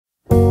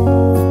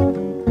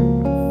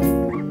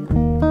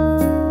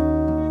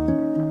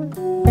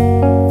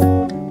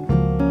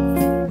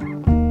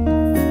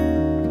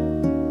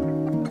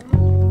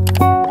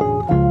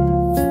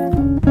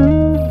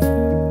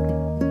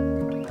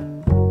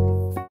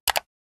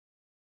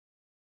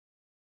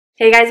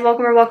Hey guys,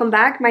 welcome or welcome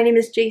back. My name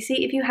is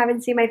JC. If you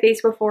haven't seen my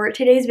face before,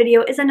 today's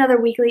video is another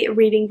weekly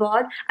reading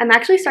vlog. I'm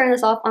actually starting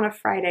this off on a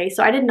Friday,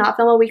 so I did not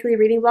film a weekly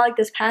reading vlog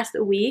this past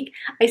week.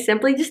 I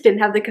simply just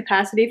didn't have the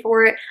capacity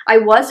for it. I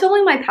was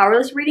filming my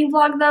powerless reading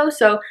vlog though,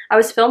 so I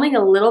was filming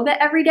a little bit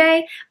every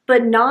day,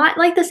 but not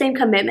like the same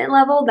commitment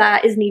level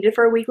that is needed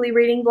for a weekly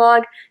reading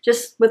vlog.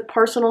 Just with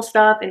personal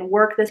stuff and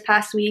work this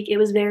past week, it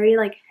was very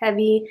like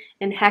heavy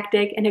and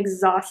hectic and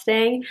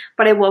exhausting.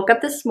 But I woke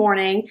up this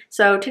morning,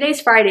 so today's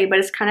Friday, but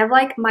it's kind of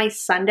like my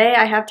Sunday.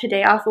 I have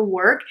today off of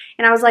work,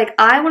 and I was like,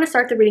 I want to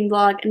start the reading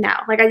vlog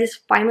now. Like, I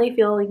just finally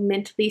feel like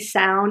mentally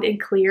sound and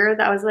clear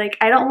that I was like,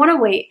 I don't want to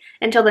wait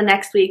until the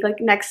next week, like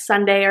next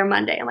Sunday or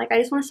Monday. I'm like, I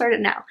just want to start it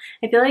now.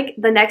 I feel like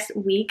the next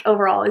week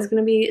overall is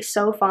going to be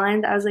so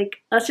fun that I was like,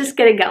 let's just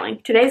get it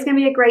going. Today's going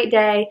to be a great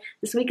day.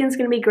 This weekend's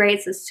going to be great.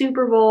 It's the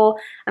Super Bowl.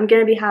 I'm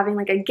going to be having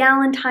like a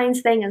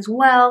galentines thing as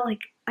well.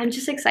 Like, I'm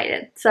just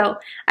excited. So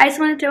I just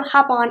wanted to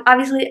hop on,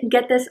 obviously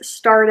get this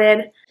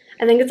started.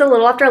 I think it's a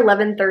little after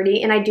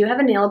 11:30, and I do have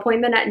a nail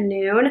appointment at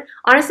noon.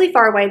 Honestly,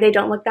 far away, they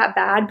don't look that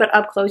bad, but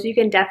up close, you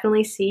can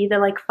definitely see the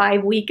like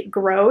 5-week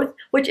growth,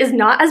 which is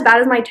not as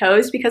bad as my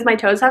toes because my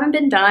toes haven't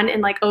been done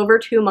in like over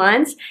 2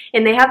 months,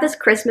 and they have this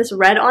Christmas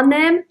red on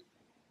them.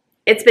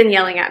 It's been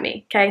yelling at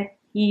me, okay?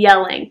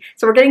 Yelling.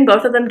 So we're getting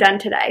both of them done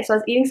today. So I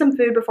was eating some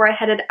food before I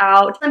headed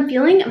out. I'm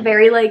feeling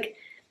very like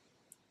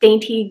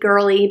dainty,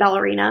 girly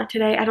ballerina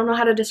today. I don't know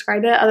how to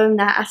describe it other than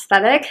that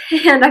aesthetic.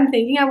 And I'm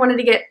thinking I wanted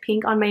to get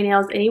pink on my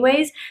nails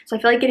anyways. So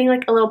I feel like getting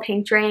like a little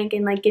pink drink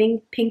and like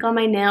getting pink on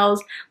my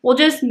nails will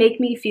just make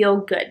me feel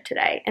good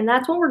today. And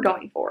that's what we're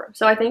going for.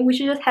 So I think we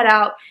should just head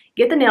out,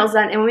 get the nails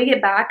done, and when we get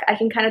back, I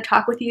can kind of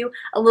talk with you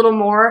a little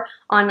more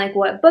on like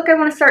what book I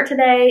want to start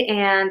today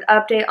and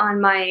update on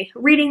my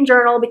reading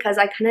journal because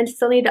I kind of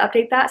still need to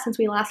update that since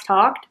we last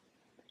talked.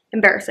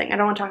 Embarrassing. I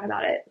don't want to talk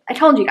about it. I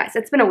told you guys,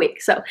 it's been a week.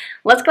 So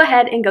let's go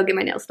ahead and go get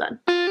my nails done.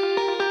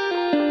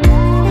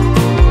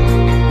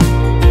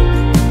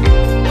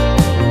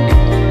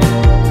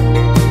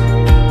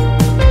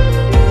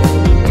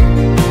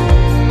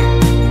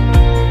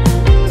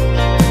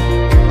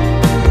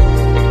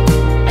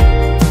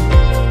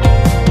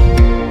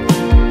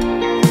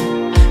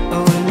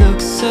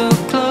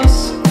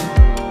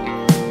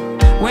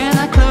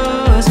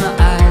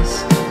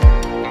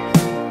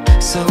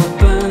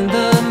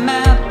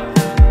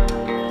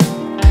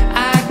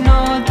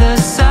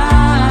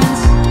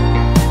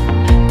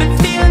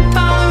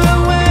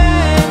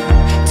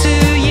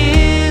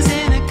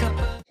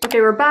 Okay,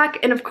 we're back,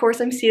 and of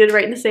course I'm seated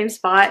right in the same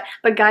spot,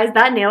 but guys,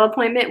 that nail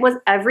appointment was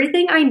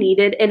everything I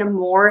needed and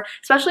more,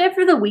 especially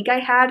after the week I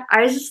had.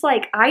 I was just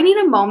like, I need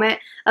a moment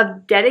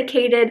of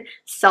dedicated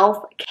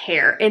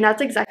self-care, and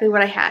that's exactly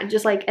what I had.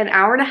 Just like an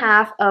hour and a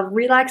half of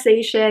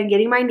relaxation,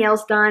 getting my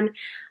nails done.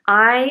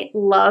 I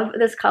love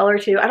this color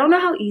too. I don't know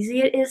how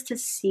easy it is to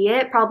see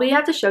it. Probably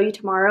have to show you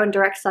tomorrow in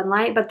direct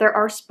sunlight, but there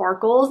are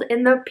sparkles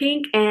in the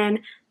pink and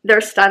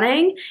they're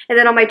stunning. And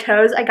then on my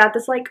toes, I got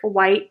this like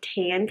white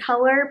tan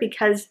color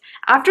because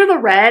after the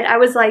red, I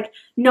was like,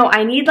 no,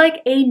 I need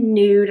like a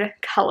nude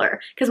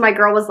color. Because my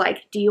girl was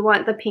like, do you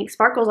want the pink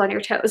sparkles on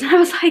your toes? And I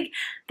was like,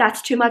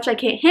 that's too much. I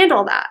can't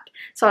handle that.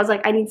 So I was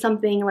like, I need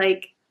something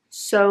like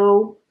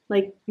so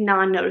like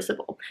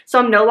non-noticeable. So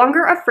I'm no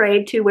longer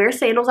afraid to wear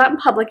sandals out in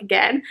public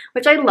again,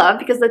 which I love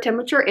because the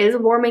temperature is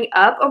warming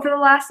up over the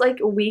last like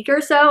week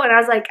or so. And I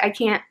was like, I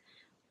can't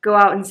go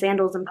out in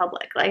sandals in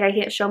public. Like, I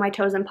can't show my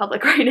toes in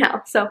public right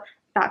now. So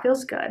that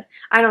feels good.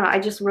 I don't know. I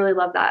just really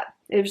love that.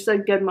 It was just a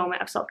good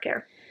moment of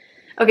self-care.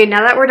 Okay,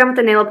 now that we're done with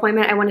the nail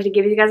appointment, I wanted to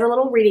give you guys a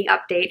little reading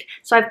update.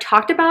 So I've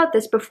talked about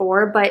this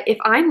before, but if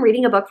I'm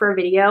reading a book for a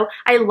video,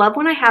 I love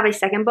when I have a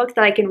second book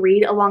that I can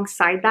read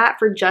alongside that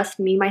for just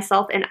me,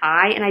 myself, and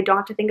I don't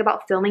have to think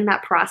about filming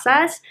that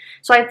process.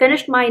 So I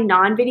finished my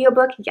non-video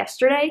book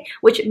yesterday,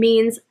 which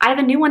means I have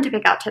a new one to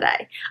pick out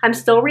today. I'm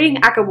still reading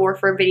ACOWAR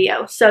for a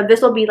video, so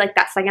this will be like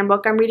that second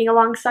book I'm reading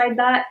alongside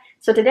that.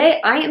 So today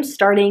I am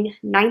starting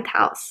Ninth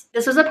House.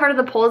 This was a part of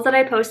the polls that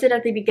I posted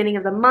at the beginning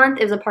of the month.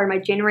 It was a part of my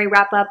January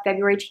wrap-up,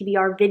 February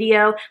TBR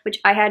video, which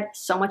I had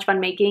so much fun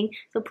making.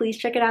 So please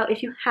check it out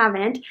if you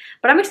haven't.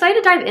 But I'm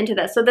excited to dive into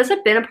this. So this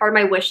had been a part of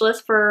my wish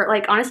list for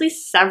like honestly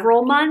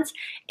several months,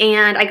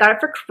 and I got it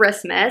for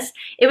Christmas.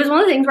 It was one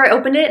of the things where I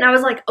opened it and I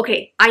was like,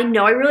 okay, I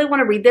know I really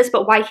want to read this,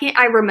 but why can't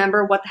I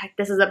remember what the heck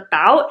this is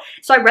about?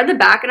 So I read the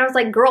back and I was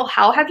like, girl,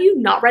 how have you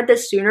not read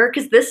this sooner?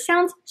 Because this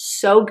sounds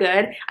so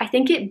good. I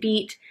think it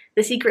beat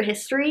The Secret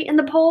History in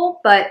the poll,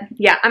 but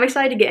yeah, I'm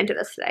excited to get into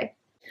this today.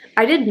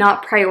 I did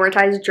not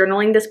prioritize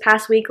journaling this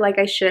past week like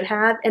I should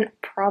have and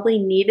probably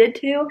needed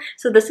to.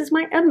 So this is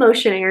my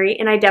emotionary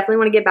and I definitely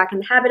want to get back in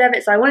the habit of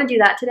it. So I want to do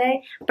that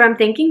today. But I'm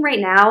thinking right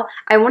now,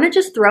 I want to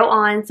just throw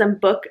on some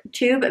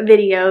booktube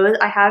videos.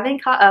 I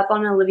haven't caught up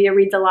on Olivia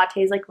Reads a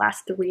Latte's like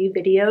last 3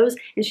 videos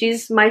and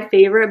she's my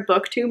favorite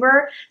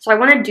booktuber. So I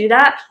want to do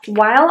that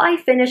while I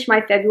finish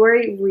my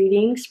February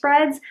reading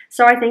spreads.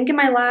 So I think in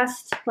my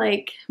last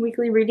like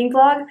weekly reading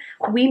vlog,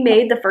 we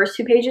made the first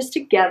 2 pages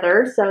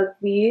together. So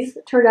these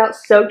turned turned out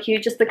so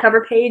cute, just the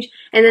cover page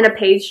and then a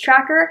page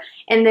tracker.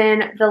 And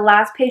then the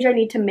last page I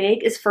need to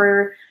make is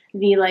for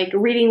the like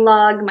reading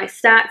log, my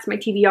stats, my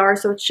TBR,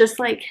 so it's just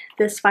like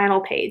this final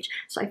page.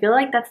 So I feel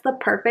like that's the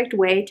perfect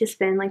way to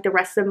spend like the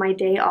rest of my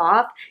day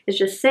off, is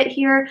just sit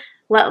here,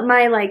 let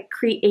my like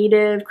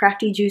creative,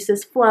 crafty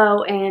juices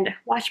flow, and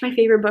watch my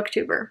favorite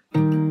booktuber.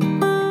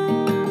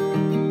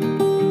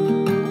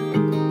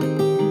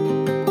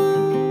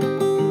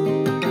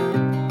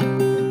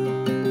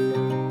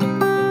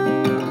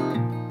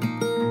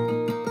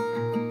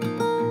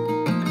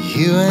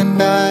 You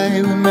and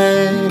I, we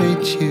met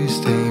a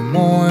Tuesday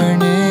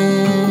morning,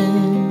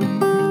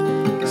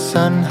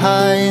 sun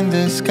high in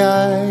the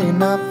sky,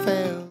 and I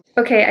felt.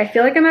 Okay, I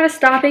feel like I'm at a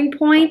stopping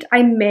point.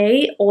 I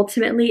may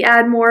ultimately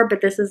add more,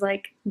 but this is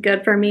like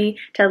good for me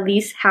to at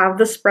least have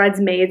the spreads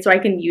made so I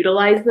can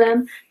utilize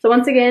them. So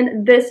once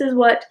again, this is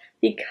what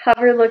the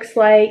cover looks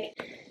like.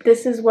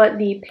 This is what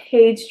the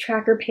page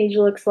tracker page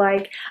looks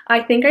like.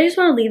 I think I just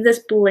want to leave this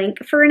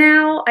blank for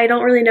now. I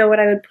don't really know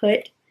what I would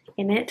put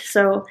in it,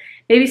 so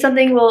maybe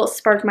something will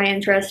spark my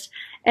interest.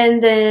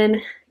 And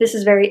then this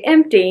is very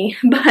empty,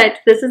 but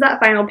this is that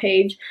final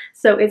page.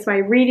 So it's my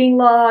reading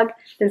log,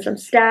 then some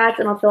stats,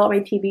 and I'll fill out my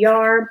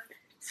TBR.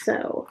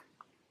 So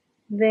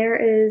there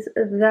is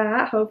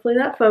that. Hopefully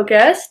that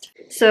focused.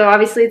 So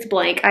obviously it's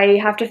blank. I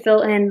have to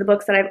fill in the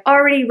books that I've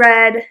already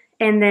read,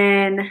 and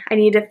then I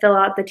need to fill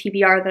out the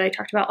TBR that I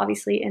talked about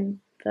obviously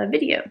in the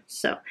video.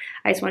 So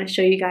I just want to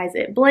show you guys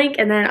it blank,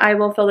 and then I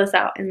will fill this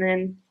out, and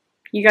then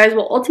you guys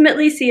will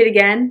ultimately see it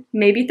again,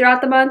 maybe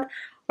throughout the month,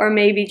 or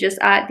maybe just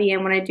at the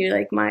end when I do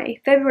like my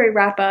February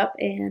wrap up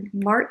and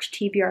March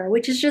TBR,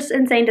 which is just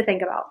insane to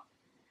think about.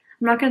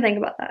 I'm not gonna think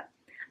about that.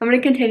 I'm gonna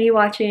continue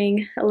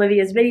watching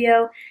Olivia's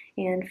video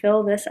and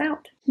fill this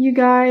out. You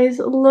guys,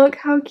 look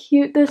how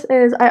cute this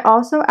is. I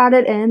also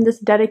added in this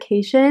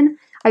dedication.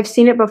 I've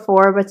seen it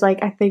before, but it's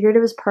like I figured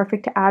it was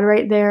perfect to add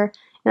right there.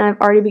 And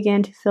I've already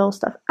began to fill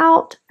stuff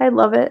out. I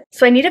love it.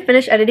 So I need to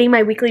finish editing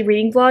my weekly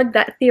reading vlog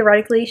that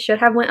theoretically should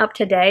have went up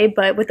today,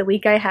 but with the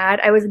week I had,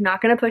 I was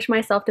not going to push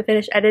myself to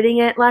finish editing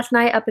it last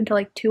night up until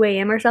like 2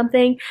 a.m. or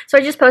something. So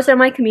I just posted on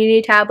my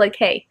community tab like,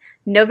 hey,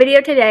 no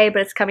video today,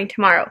 but it's coming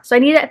tomorrow. So I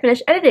need to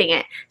finish editing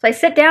it. So I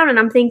sit down and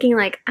I'm thinking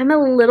like, I'm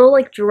a little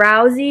like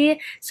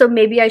drowsy, so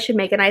maybe I should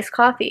make an iced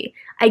coffee.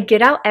 I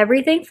get out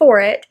everything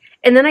for it,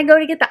 and then I go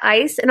to get the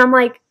ice, and I'm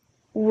like,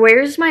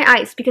 where's my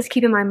ice? Because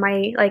keep in mind,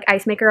 my like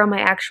ice maker on my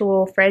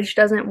actual fridge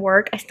doesn't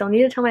work. I still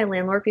need to tell my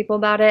landlord people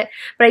about it,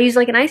 but I use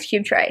like an ice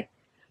cube tray.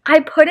 I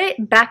put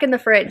it back in the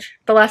fridge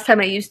the last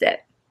time I used it.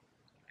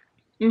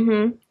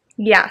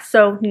 Yeah,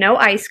 so no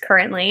ice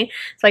currently.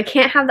 So I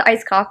can't have the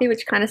iced coffee,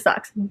 which kind of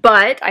sucks.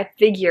 But I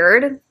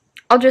figured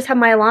I'll just have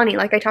my Alani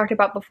like I talked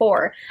about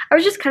before. I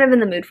was just kind of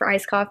in the mood for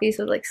iced coffee,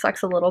 so it like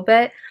sucks a little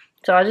bit.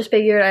 So I just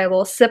figured I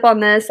will sip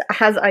on this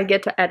as I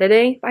get to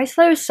editing. But I just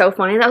thought it was so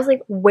funny. And I was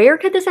like, where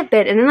could this have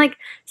been? And then like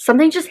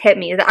something just hit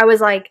me that I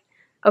was like,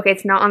 okay,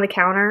 it's not on the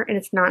counter and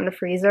it's not in the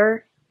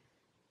freezer.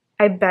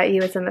 I bet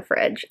you it's in the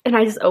fridge. And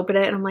I just opened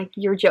it and I'm like,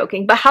 you're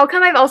joking. But how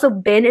come I've also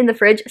been in the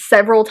fridge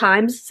several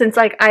times since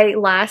like I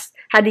last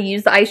had to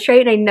use the ice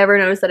tray and I never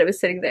noticed that it was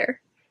sitting there?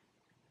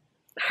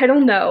 I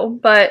don't know,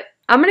 but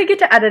I'm going to get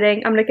to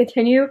editing. I'm going to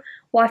continue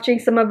watching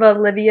some of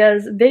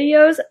Olivia's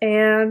videos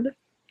and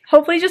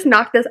hopefully just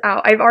knock this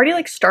out. I've already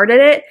like started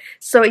it,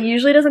 so it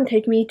usually doesn't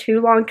take me too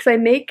long because I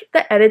make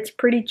the edits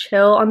pretty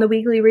chill on the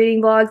weekly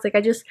reading vlogs. Like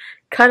I just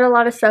cut a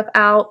lot of stuff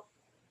out.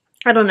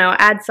 I don't know,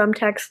 add some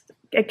text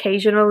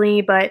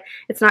occasionally, but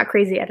it's not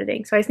crazy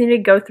editing. So I just need to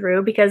go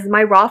through because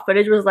my raw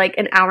footage was like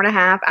an hour and a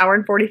half, hour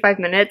and 45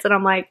 minutes, and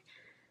I'm like,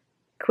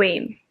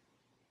 queen,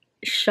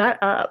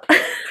 shut up.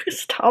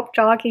 Stop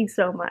talking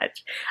so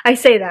much. I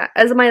say that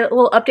as my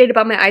little update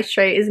about my ice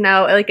tray is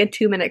now like a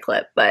 2-minute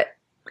clip, but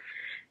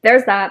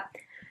there's that.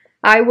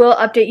 I will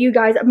update you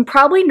guys. I'm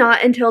probably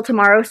not until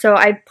tomorrow, so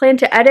I plan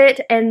to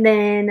edit and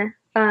then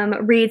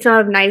read some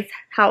of Ninth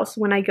House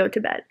when I go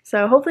to bed.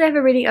 So hopefully I have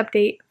a reading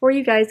update for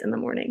you guys in the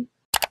morning.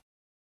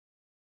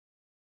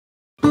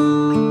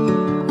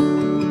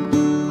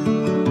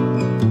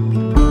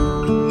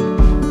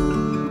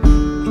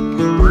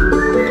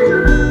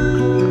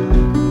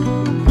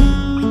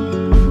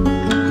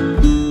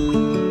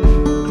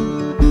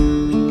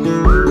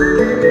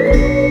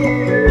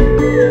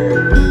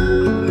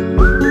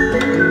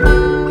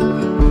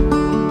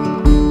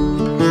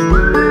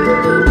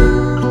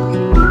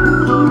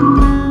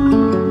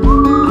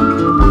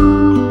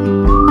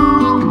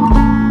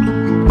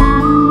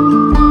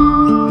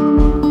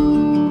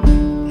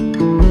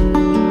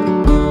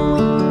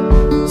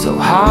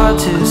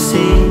 To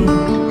see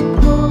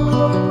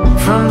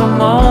from the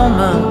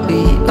moment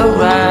we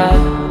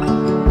arrived.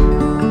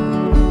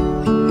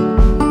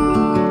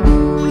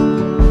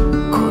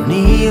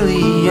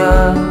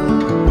 Cornelia,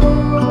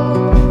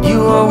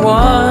 you are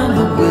one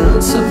who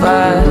will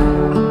survive.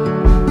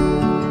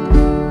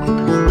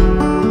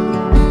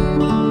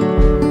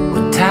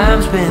 When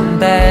time's been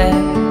bad,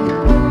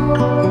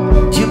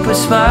 you put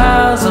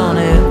smiles on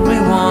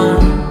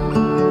everyone.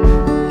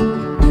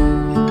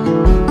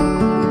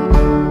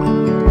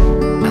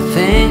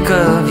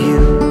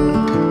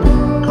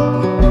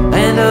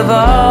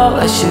 all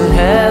I should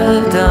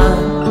have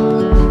done.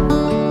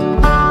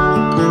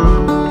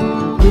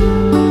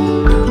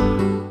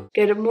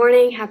 Good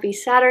morning, happy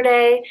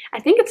Saturday.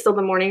 I think it's still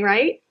the morning,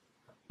 right?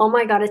 Oh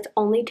my god, it's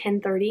only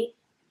 10:30.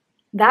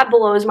 That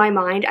blows my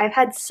mind. I've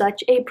had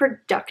such a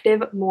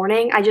productive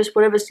morning. I just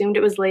would have assumed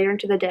it was later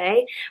into the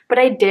day, but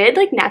I did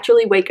like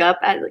naturally wake up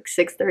at like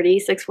 6:30,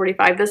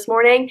 6:45 this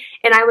morning,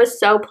 and I was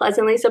so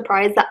pleasantly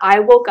surprised that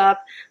I woke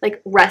up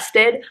like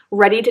rested,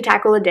 ready to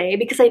tackle the day,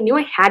 because I knew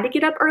I had to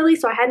get up early,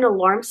 so I had an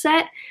alarm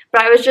set,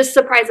 but I was just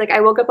surprised. Like I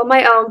woke up on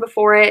my own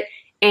before it,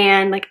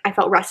 and like I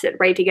felt rested,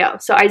 ready to go.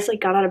 So I just like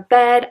got out of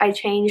bed, I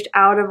changed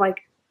out of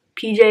like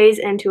PJs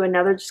into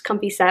another just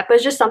comfy set, but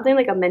it's just something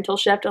like a mental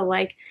shift of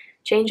like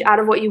change out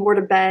of what you wore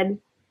to bed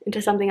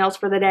into something else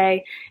for the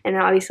day. And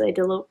then obviously I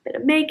did a little bit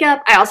of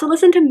makeup. I also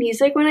listened to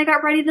music when I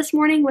got ready this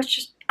morning, which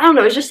just, I don't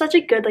know, it was just such a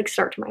good like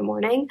start to my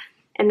morning.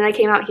 And then I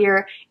came out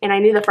here and I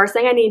knew the first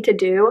thing I needed to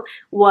do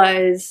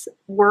was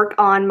work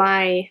on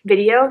my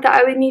video that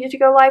I would needed to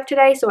go live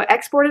today. So I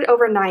exported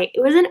overnight. It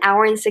was an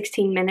hour and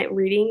 16-minute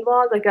reading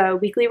vlog, like a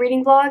weekly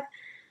reading vlog.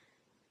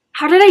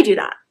 How did I do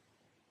that?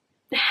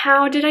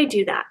 How did I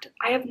do that?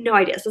 I have no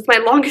idea. So it's my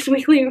longest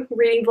weekly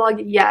reading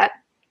vlog yet.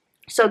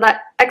 So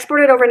that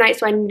exported overnight,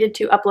 so I needed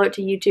to upload it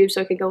to YouTube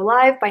so it could go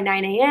live by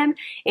 9 a.m.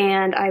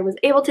 and I was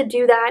able to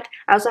do that.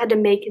 I also had to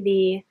make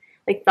the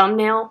like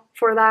thumbnail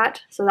for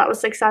that, so that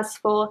was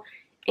successful.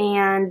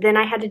 And then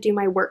I had to do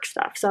my work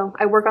stuff. So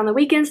I work on the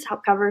weekends to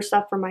help cover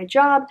stuff for my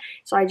job.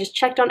 So I just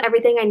checked on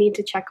everything I need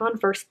to check on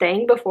first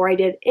thing before I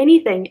did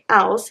anything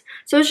else.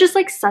 So it's just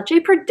like such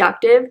a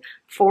productive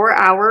 4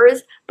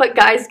 hours. But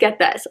guys, get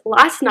this.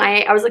 Last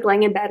night I was like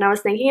laying in bed and I was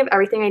thinking of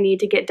everything I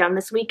need to get done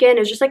this weekend.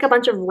 It was just like a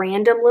bunch of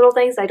random little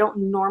things I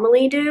don't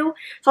normally do.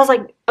 So I was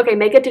like, okay,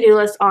 make a to-do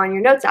list on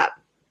your notes app.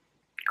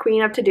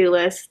 Queen of to-do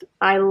list.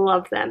 I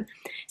love them.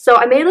 So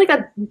I made like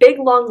a big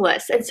long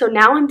list, and so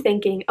now I'm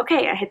thinking,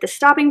 okay, I hit the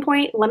stopping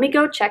point, let me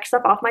go check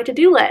stuff off my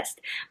to-do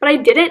list. But I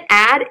didn't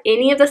add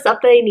any of the stuff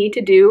that I need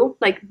to do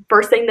like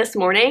first thing this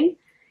morning,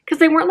 because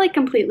they weren't like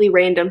completely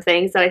random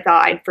things that I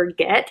thought I'd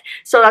forget.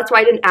 So that's why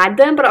I didn't add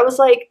them. But I was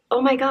like,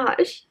 oh my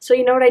gosh. So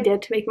you know what I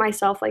did to make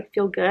myself like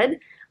feel good?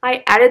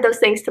 I added those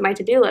things to my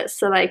to-do list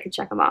so that I could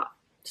check them off.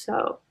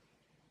 So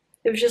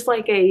it was just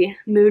like a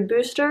mood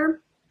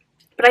booster.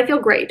 But I feel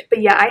great.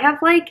 But yeah, I have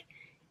like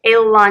a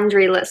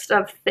laundry list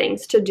of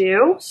things to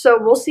do. So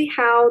we'll see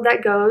how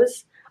that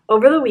goes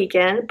over the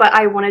weekend. But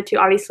I wanted to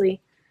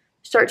obviously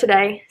start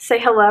today, say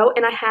hello,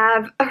 and I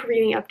have a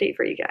reading update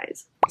for you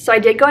guys. So I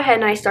did go ahead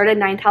and I started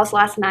Ninth House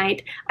last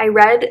night. I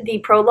read the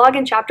prologue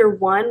in chapter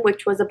 1,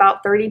 which was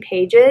about 30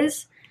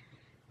 pages.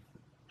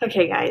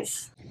 Okay,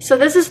 guys. So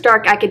this is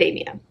dark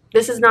academia.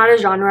 This is not a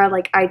genre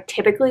like I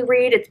typically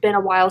read. It's been a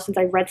while since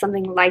I've read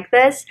something like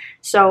this,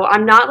 so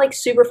I'm not like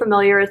super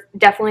familiar. It's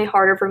definitely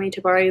harder for me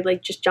to probably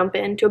like just jump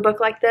into a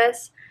book like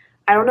this.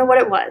 I don't know what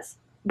it was,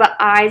 but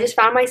I just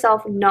found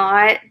myself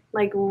not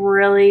like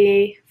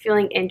really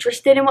feeling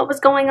interested in what was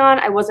going on.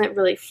 I wasn't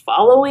really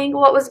following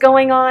what was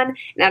going on,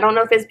 and I don't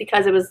know if it's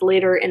because it was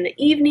later in the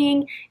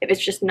evening, if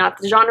it's just not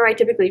the genre I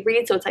typically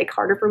read, so it's like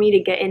harder for me to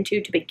get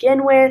into to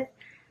begin with.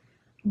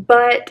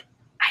 But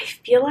I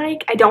feel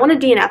like I don't want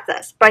to DNF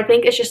this, but I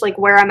think it's just like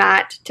where I'm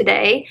at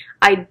today.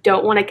 I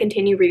don't want to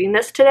continue reading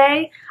this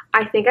today.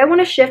 I think I want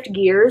to shift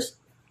gears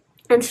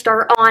and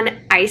start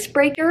on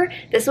Icebreaker.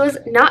 This was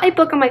not a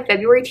book on my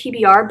February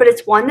TBR, but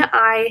it's one that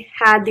I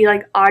had the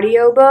like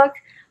audiobook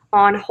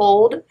on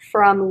hold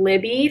from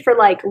Libby for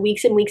like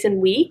weeks and weeks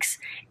and weeks,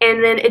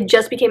 and then it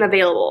just became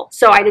available.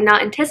 So I did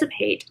not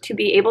anticipate to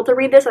be able to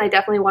read this, and I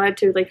definitely wanted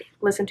to like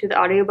listen to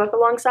the audiobook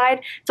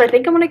alongside. So I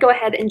think I'm going to go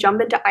ahead and jump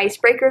into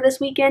Icebreaker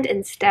this weekend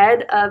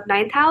instead of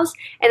Ninth House,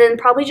 and then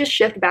probably just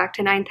shift back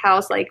to Ninth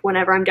House like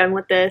whenever I'm done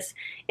with this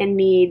and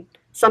need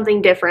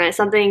something different,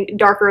 something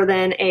darker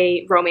than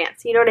a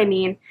romance. You know what I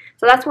mean?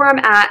 So that's where I'm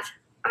at.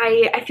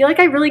 I feel like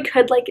I really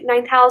could like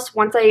Ninth House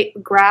once I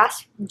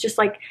grasp just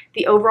like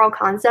the overall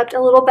concept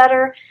a little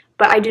better,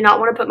 but I do not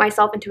want to put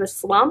myself into a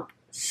slump,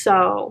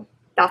 so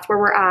that's where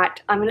we're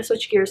at. I'm going to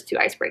switch gears to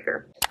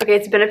Icebreaker. Okay,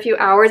 it's been a few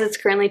hours. It's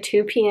currently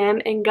 2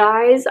 p.m. and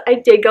guys, I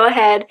did go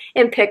ahead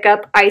and pick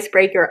up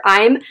Icebreaker.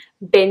 I'm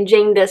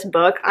binging this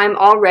book. I'm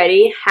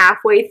already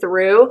halfway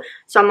through,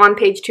 so I'm on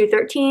page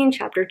 213,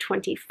 chapter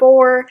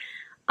 24.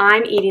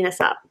 I'm eating this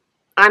up.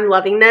 I'm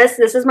loving this.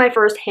 This is my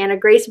first Hannah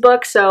Grace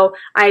book, so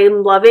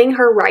I'm loving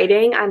her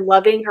writing. I'm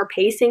loving her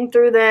pacing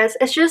through this.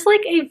 It's just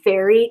like a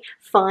very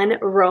fun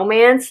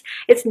romance.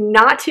 It's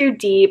not too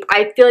deep.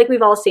 I feel like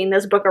we've all seen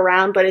this book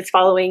around, but it's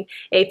following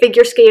a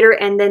figure skater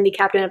and then the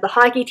captain of the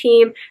hockey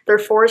team. They're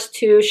forced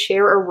to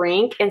share a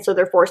rink, and so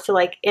they're forced to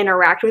like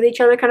interact with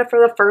each other kind of for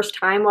the first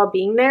time while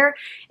being there,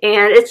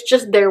 and it's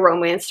just their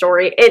romance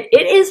story. It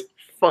is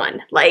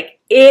fun. Like,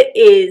 it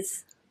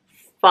is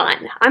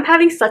fun. I'm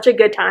having such a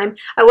good time.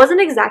 I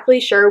wasn't exactly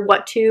sure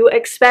what to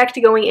expect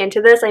going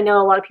into this. I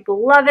know a lot of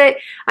people love it.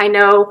 I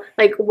know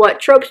like what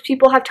tropes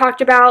people have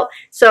talked about.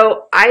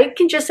 So I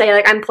can just say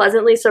like I'm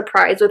pleasantly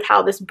surprised with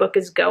how this book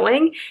is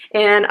going,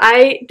 and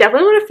I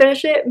definitely want to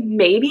finish it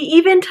maybe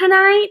even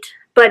tonight.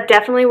 but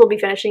definitely will be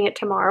finishing it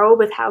tomorrow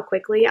with how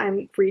quickly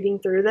I'm reading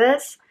through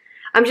this.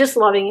 I'm just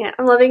loving it.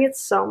 I'm loving it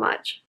so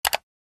much.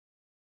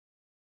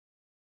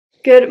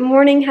 Good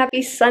morning,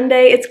 happy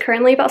Sunday. It's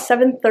currently about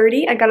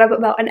 7:30. I got up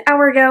about an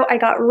hour ago. I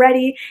got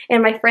ready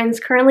and my friend's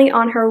currently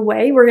on her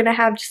way. We're gonna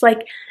have just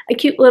like a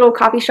cute little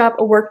coffee shop,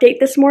 a work date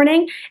this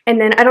morning. And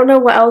then I don't know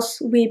what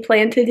else we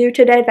plan to do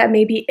today. That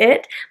may be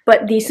it.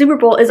 But the Super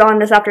Bowl is on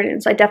this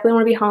afternoon, so I definitely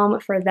want to be home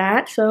for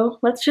that. So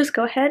let's just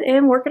go ahead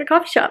and work at a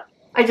coffee shop.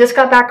 I just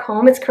got back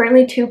home. It's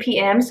currently 2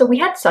 p.m. So we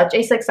had such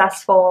a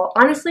successful,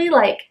 honestly,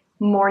 like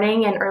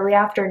morning and early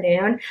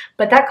afternoon,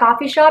 but that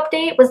coffee shop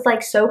date was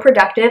like so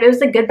productive. It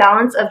was a good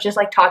balance of just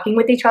like talking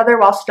with each other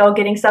while still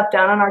getting stuff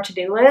done on our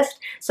to-do list.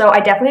 So I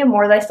definitely have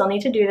more that I still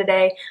need to do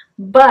today,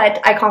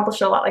 but I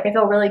accomplished a lot. Like I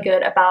feel really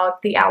good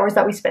about the hours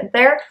that we spent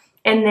there.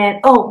 And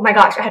then, oh my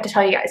gosh, I have to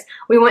tell you guys,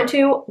 we went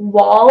to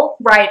Wall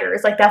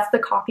Riders, like that's the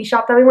coffee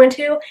shop that we went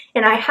to,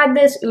 and I had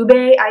this ube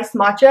iced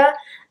matcha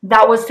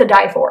that was to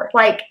die for,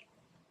 like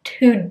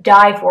to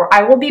die for.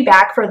 I will be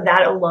back for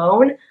that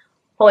alone.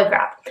 Holy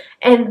crap.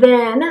 And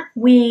then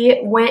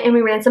we went and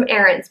we ran some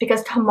errands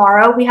because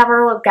tomorrow we have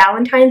our little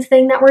galentines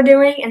thing that we're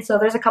doing. And so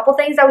there's a couple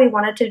things that we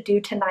wanted to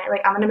do tonight.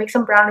 Like I'm going to make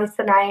some brownies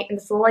tonight and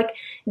this little like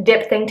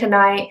dip thing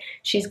tonight.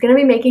 She's going to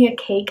be making a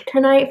cake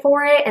tonight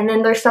for it. And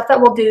then there's stuff that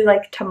we'll do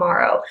like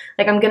tomorrow.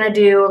 Like I'm going to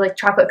do like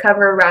chocolate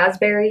covered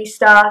raspberry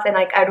stuff. And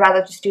like I'd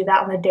rather just do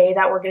that on the day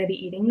that we're going to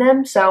be eating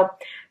them. So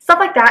stuff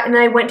like that. And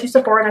then I went to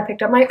Sephora and I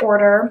picked up my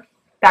order.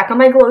 Back on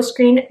my glow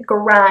screen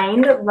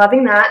grind.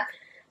 Loving that.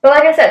 But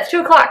like I said, it's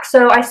 2 o'clock,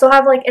 so I still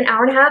have like an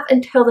hour and a half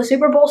until the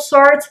Super Bowl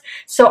starts.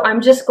 So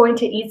I'm just going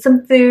to eat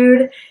some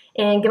food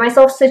and get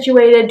myself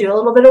situated, do a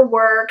little bit of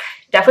work,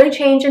 definitely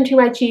change into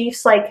my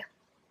Chiefs like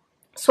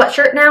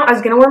sweatshirt now. I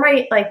was going to wear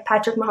my like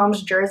Patrick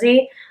Mahomes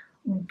jersey,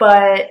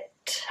 but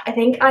I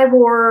think I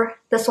wore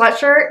the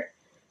sweatshirt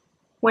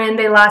when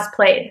they last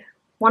played.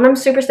 One, I'm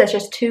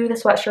superstitious. 2, the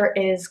sweatshirt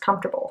is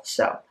comfortable.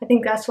 So I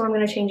think that's what I'm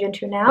going to change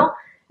into now.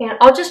 And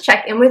I'll just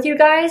check in with you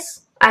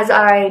guys as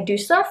I do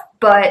stuff,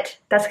 but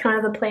that's kind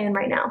of the plan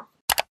right now.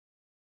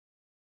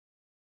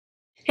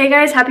 Hey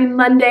guys, happy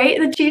Monday.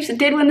 The Chiefs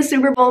did win the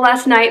Super Bowl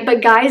last night,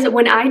 but guys,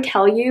 when I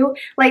tell you,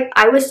 like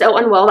I was so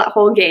unwell that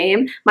whole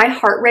game, my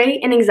heart rate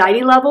and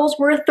anxiety levels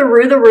were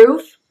through the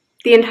roof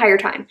the entire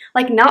time.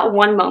 Like not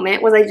one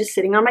moment was I just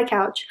sitting on my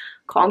couch,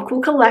 calm,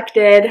 cool,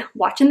 collected,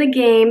 watching the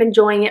game,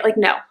 enjoying it. Like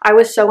no, I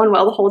was so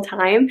unwell the whole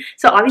time.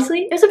 So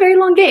obviously it was a very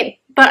long game.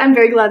 But I'm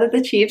very glad that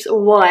the Chiefs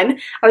won.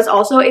 I was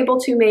also able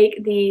to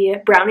make the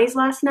brownies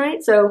last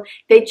night, so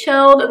they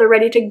chilled, they're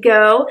ready to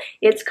go.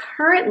 It's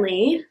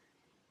currently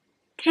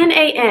 10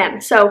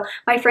 a.m. So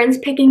my friend's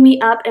picking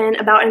me up in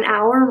about an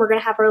hour, and we're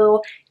going to have our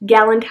little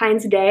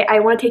Galentine's Day. I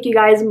want to take you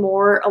guys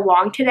more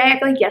along today. I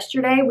feel like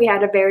yesterday we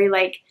had a very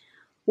like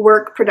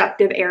work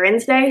productive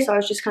errands day, so I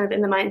was just kind of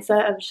in the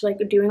mindset of just like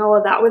doing all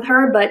of that with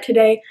her, but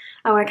today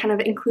I want to kind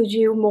of include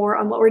you more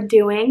on what we're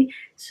doing.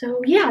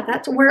 So yeah,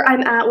 that's where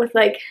I'm at with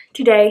like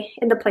today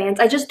and the plans.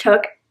 I just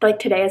took like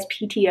today as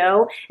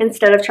PTO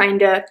instead of trying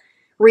to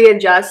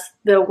readjust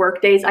the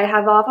work days I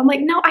have off. I'm like,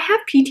 no, I have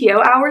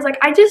PTO hours, like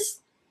I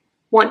just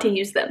want to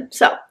use them.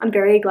 So I'm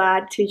very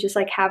glad to just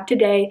like have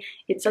today.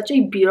 It's such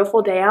a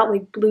beautiful day out,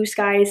 like blue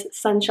skies,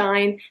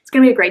 sunshine. It's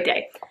gonna be a great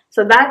day.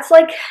 So that's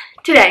like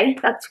today,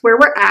 that's where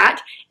we're at,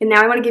 and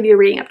now I want to give you a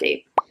reading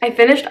update. I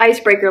finished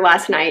Icebreaker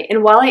last night,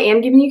 and while I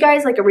am giving you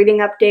guys like a reading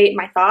update,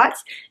 my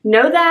thoughts,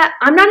 know that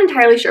I'm not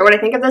entirely sure what I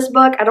think of this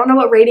book. I don't know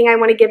what rating I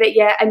want to give it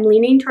yet. I'm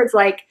leaning towards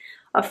like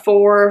a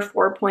 4,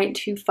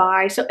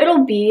 4.25, so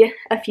it'll be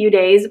a few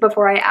days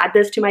before I add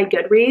this to my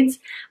Goodreads,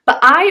 but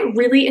I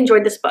really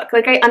enjoyed this book.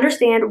 Like I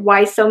understand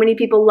why so many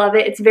people love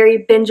it. It's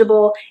very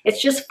bingeable.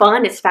 It's just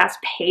fun. It's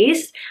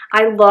fast-paced.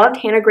 I loved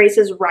Hannah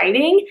Grace's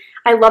writing.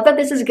 I love that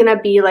this is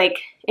gonna be like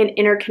an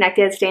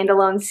interconnected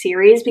standalone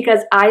series because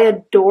I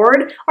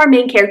adored our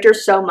main character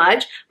so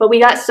much, but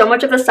we got so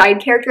much of the side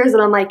characters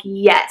that I'm like,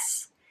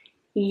 yes,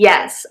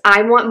 yes,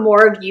 I want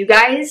more of you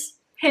guys.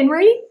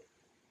 Henry.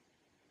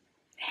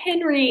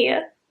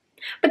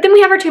 But then we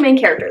have our 2 main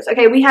characters.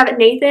 Okay, we have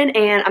Nathan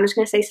and I'm just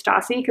going to say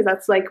Stassi because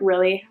that's like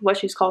really what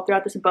she's called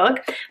throughout this book.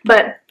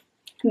 But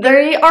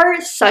they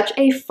are such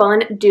a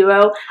fun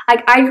duo.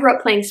 Like I grew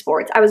up playing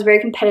sports. I was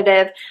very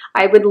competitive.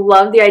 I would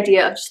love the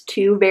idea of just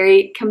 2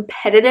 very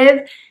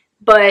competitive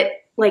but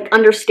like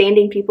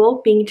understanding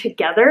people being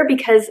together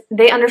because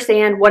they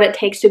understand what it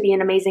takes to be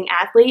an amazing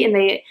athlete and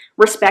they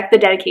respect the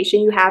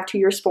dedication you have to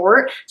your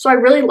sport. So I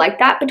really like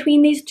that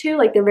between these 2.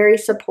 Like they're very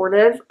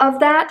supportive of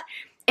that.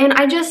 And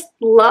I just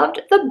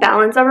loved the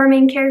balance of our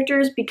main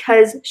characters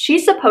because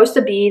she's supposed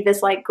to be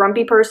this like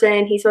grumpy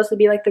person. He's supposed to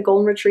be like the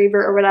golden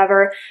retriever or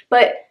whatever.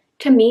 But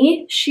to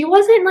me, she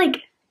wasn't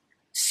like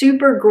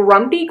super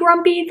grumpy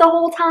the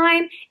whole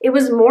time. It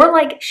was more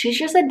like she's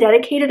just a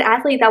dedicated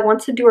athlete that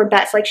wants to do her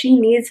best. Like she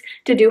needs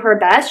to do her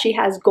best. She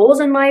has goals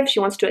in life. She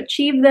wants to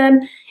achieve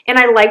them. And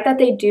I like that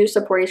they do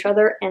support each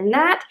other in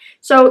that.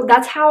 So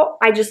that's how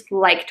I just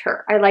liked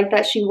her. I like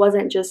that she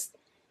wasn't just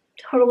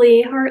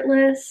totally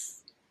heartless.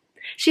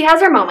 She has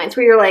her moments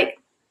where you're like,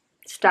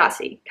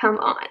 Stassi, come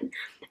on.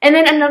 And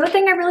then another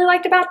thing I really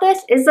liked about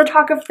this is the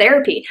talk of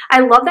therapy. I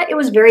love that it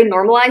was very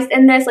normalized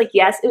in this. Like,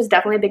 yes, it was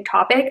definitely a big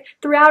topic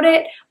throughout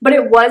it, but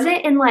it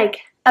wasn't in like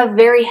a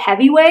very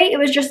heavy way. It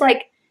was just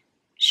like,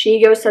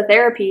 she goes to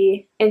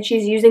therapy and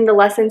she's using the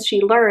lessons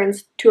she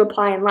learns to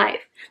apply in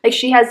life. Like,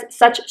 she has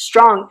such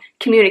strong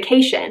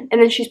communication,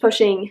 and then she's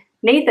pushing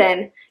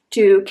Nathan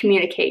to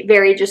communicate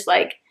very just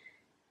like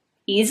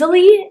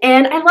easily,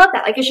 and I love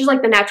that. Like, it's just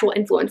like the natural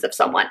influence of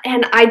someone,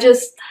 and I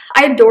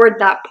adored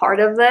that part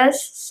of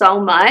this so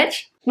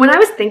much. When I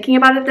was thinking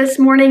about it this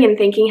morning and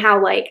thinking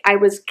how like I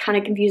was kind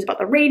of confused about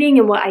the rating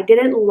and what I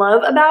didn't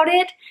love about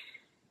it,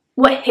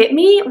 what hit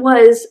me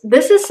was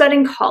this is set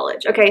in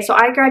college. Okay, so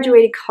I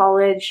graduated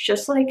college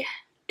just like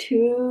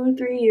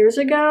 2-3 years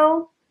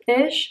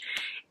ago-ish,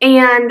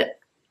 and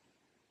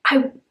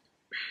I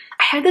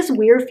had this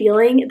weird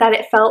feeling that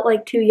it felt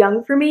like too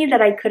young for me,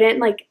 that I couldn't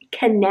like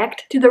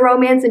connect to the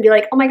romance and be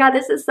like, oh my god,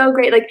 this is so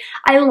great. Like,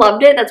 I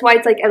loved it. That's why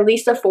it's like at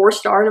least a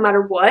 4-star no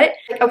matter what.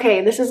 Like,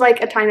 okay, this is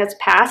like a time that's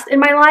passed in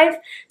my life,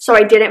 so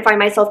I didn't find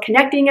myself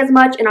connecting as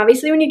much. And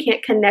obviously when you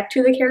can't connect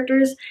to the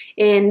characters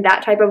in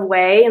that type of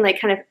way and like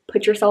kind of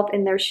put yourself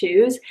in their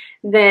shoes,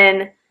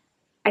 then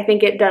I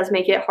think it does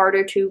make it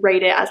harder to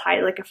rate it as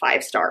high, like a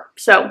 5-star.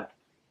 So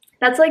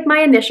that's like my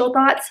initial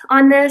thoughts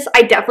on this.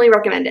 I definitely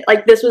recommend it.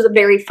 Like, this was a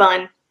very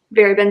fun,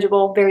 very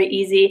bingeable, very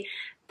easy.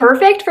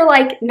 Perfect for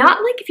like,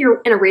 not like if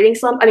you're in a reading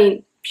slump. I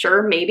mean,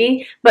 sure,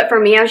 maybe. But for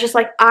me, I was just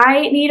like,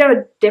 I need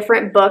a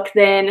different book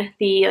than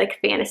the like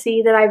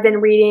fantasy that I've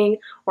been reading,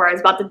 or I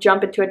was about to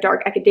jump into a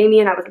dark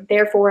academia and I wasn't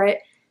there for it.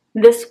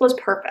 This was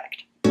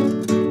perfect.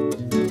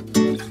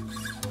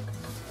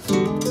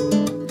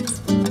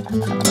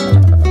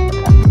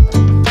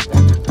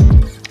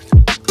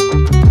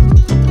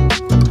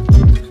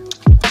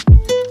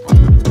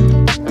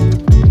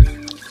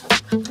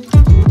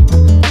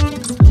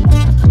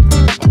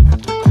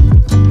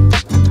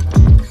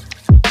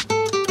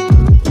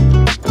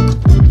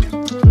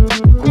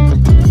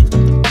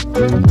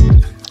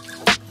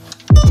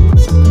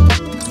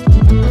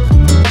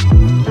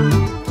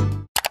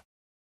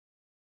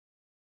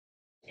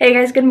 Hey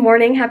guys, good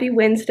morning, happy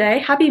Wednesday,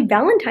 happy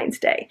Valentine's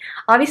Day.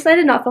 Obviously I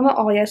did not film at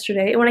all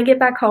yesterday, and when I get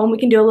back home we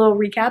can do a little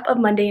recap of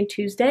Monday and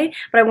Tuesday,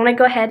 but I want to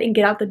go ahead and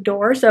get out the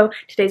door. So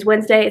today's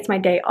Wednesday, it's my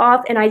day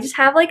off, and I just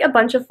have like a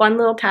bunch of fun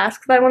little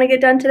tasks that I want to get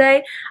done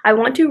today. I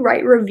want to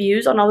write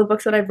reviews on all the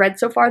books that I've read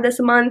so far this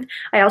month.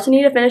 I also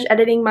need to finish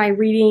editing my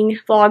reading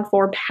vlog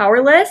for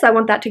Powerless. I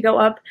want that to go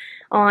up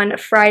on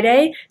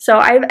Friday. So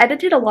I've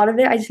edited a lot of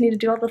it. I just need to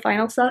do all the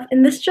final stuff,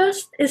 and this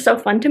just is so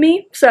fun to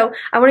me. So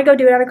I want to go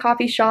do it at a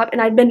coffee shop, and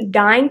I've been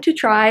dying to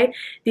try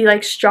the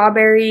like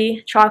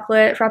strawberry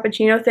chocolate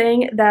frappuccino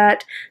thing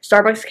that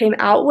Starbucks came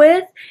out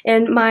with,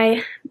 and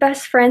my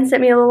best friend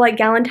sent me a little like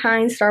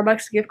galentines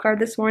Starbucks gift card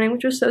this morning,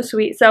 which was so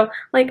sweet. So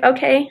like,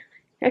 okay,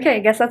 I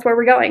guess that's where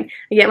we're going.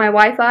 I get my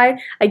Wi-Fi,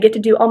 I get to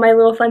do all my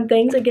little fun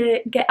things, I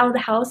get out of the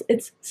house.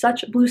 It's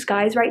such blue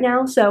skies right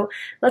now, so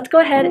let's go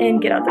ahead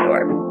and get out the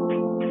door.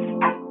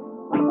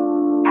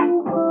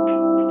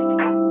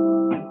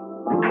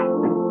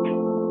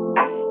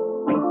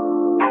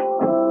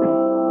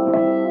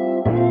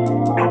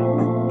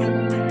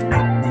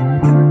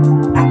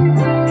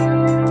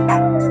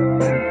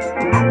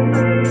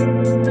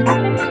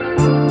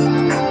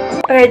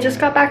 Okay, I just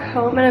got back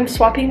home and I'm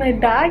swapping my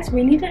bags.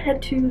 We need to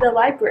head to the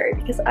library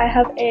because I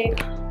have a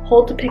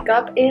hold to pick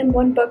up and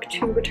one book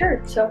to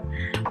return. So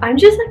I'm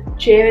just like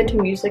jamming to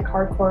music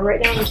hardcore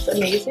right now, which is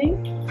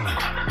amazing.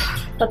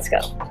 Let's go.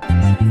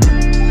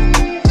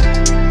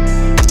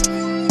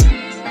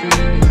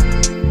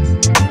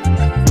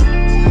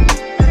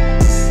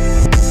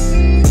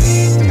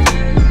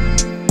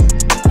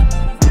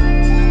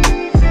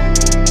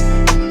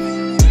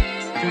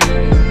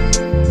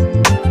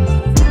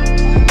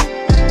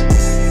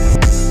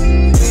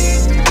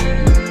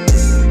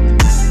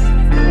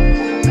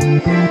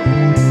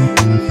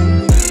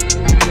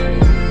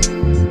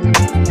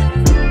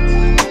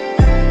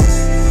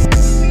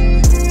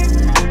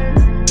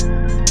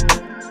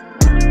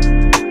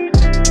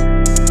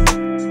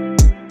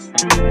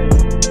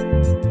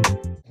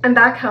 I'm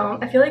back home.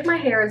 I feel like my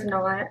hair is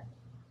not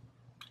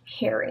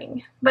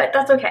herring, but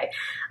that's okay.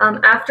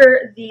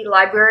 After the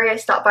library, I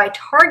stopped by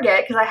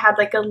Target because I had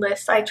like a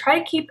list. I try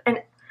to keep an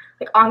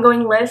like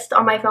ongoing list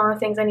on my phone of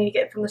things I need to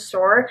get from the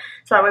store,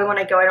 so that way when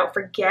I go I don't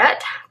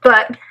forget.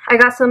 But I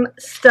got some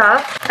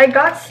stuff. I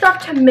got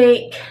stuff to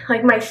make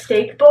like my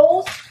steak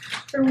bowls.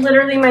 They're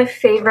literally my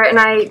favorite, and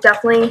I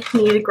definitely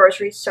needed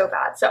groceries so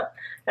bad. So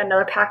got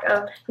another pack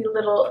of the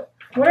little,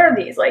 what are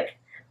these, like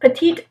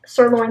petite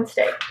sirloin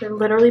steak. They're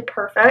literally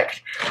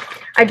perfect.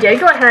 I did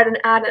go ahead and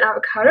add an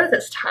avocado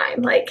this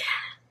time. Like,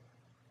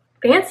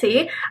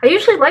 fancy. I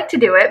usually like to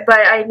do it, but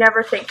I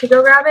never think to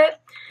go grab it.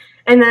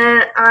 And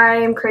then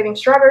I'm craving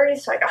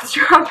strawberries, so I got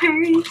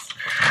strawberries.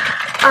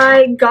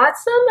 I got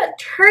some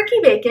turkey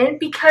bacon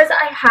because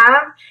I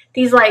have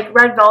these like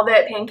red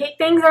velvet pancake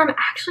things that I'm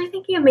actually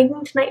thinking of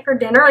making tonight for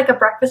dinner, like a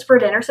breakfast for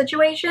dinner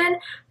situation,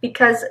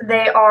 because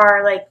they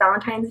are like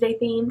Valentine's Day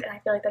themed and I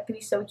feel like that could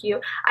be so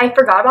cute. I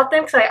forgot about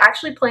them because I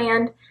actually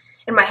planned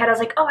in my head, I was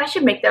like, oh, I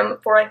should make them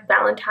for like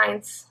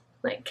Valentine's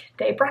like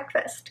day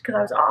breakfast because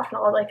I was off and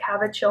I'll like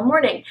have a chill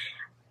morning.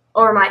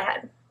 Or my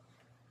head.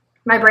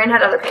 My brain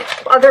had other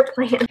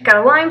plans. Got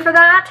a lime for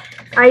that.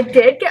 I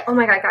did get, oh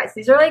my god guys,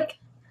 these are like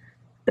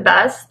the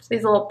best.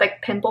 These little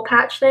like pimple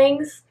patch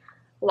things.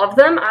 Love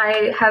them.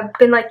 I have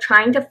been like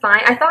trying to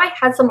find, I thought I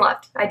had some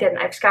left. I didn't.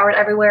 I've scoured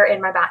everywhere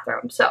in my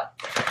bathroom. So,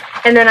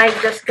 and then I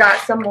just got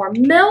some more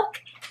milk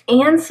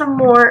and some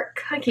more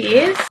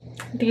cookies.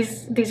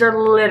 These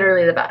are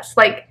literally the best.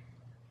 Like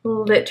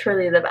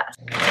literally the best.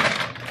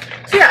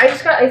 So yeah, I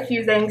just got a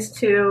few things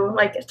to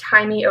like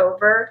tie me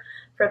over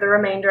for the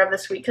remainder of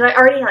this week because I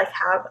already like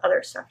have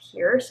other stuff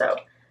here, so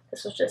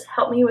this will just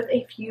help me with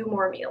a few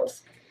more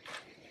meals.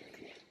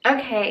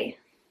 Okay,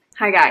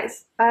 hi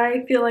guys.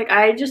 I feel like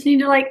I just need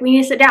to we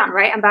need to sit down,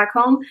 right? I'm back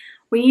home.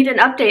 We need an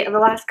update of the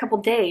last couple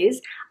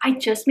days. I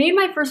just made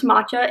my first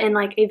matcha in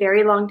like a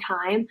very long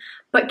time,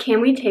 but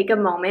can we take a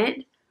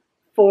moment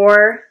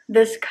for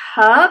this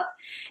cup?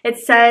 It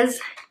says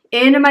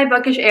in my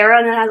bookish era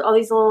and it has all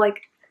these little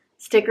like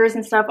stickers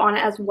and stuff on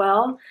it as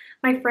well.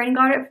 My friend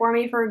got it for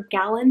me for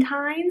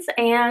galentines,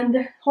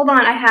 and hold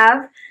on, I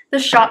have the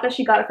shop that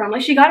she got it from.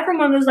 Like she got it from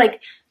one of those like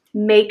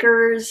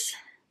makers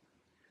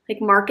like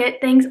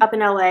market things up in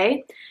LA,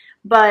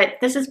 but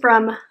this is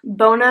from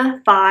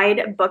Bona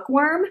Fide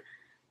Bookworm.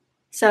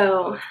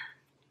 So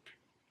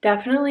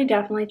definitely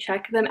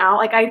check them out.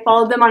 Like I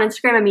followed them on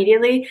Instagram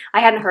immediately. I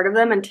hadn't heard of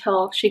them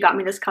until she got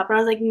me this cup and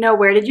I was like, no,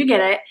 where did you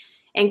get it?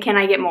 And can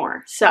I get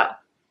more? So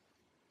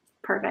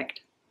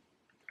perfect.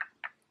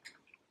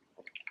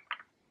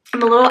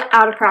 I'm a little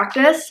out of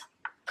practice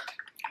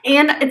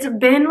and it's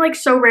been like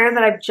so rare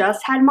that I've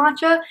just had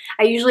matcha.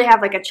 I usually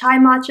have like a chai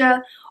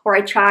matcha, or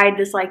I tried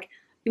this like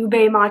ube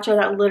matcha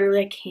that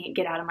literally I can't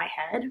get out of my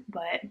head,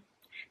 but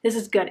this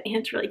is good and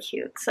it's really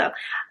cute. So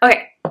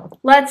okay,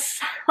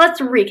 let's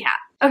recap.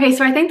 Okay,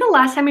 so I think the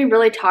last time we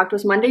really talked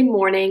was Monday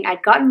morning.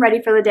 I'd gotten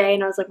ready for the day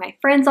and I was like, my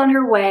friend's on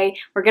her way.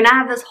 We're gonna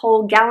have this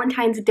whole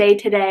Galentine's Day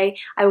today.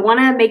 I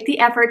wanna make the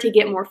effort to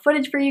get more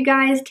footage for you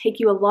guys, take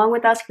you along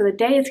with us for the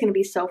day. It's gonna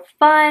be so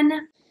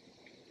fun.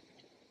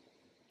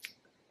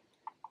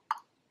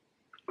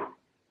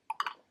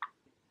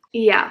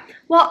 Yeah,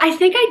 well, I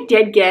think I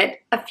did get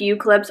a few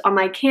clips on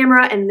my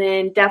camera and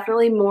then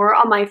definitely more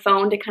on my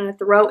phone to kind of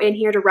throw in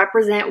here to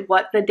represent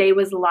what the day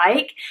was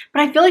like.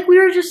 But I feel like we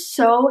were just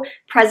so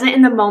present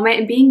in the moment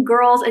and being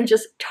girls and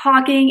just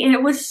talking, and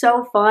it was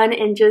so fun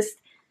and just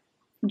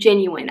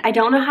genuine. I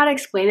don't know how to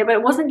explain it, but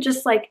it wasn't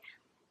just like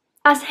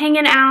us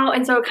hanging out,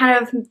 and so it kind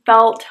of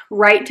felt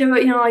right to,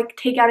 you know, like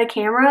take out a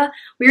camera.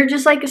 We were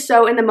just like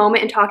so in the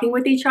moment and talking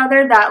with each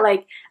other that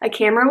like a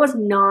camera was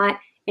not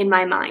in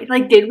my mind.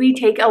 Like, did we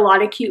take a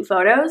lot of cute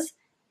photos?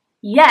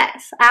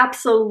 Yes,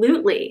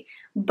 absolutely.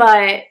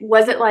 But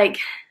was it like,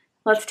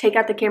 let's take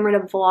out the camera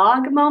to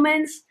vlog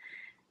moments?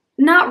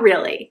 Not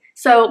really.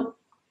 So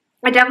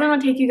I definitely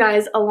want to take you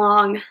guys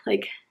along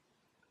like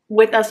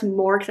with us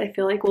more, because I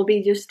feel like we'll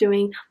be just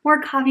doing more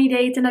coffee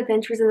dates and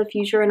adventures in the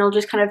future, and it'll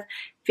just kind of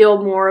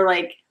feel more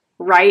like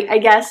right, I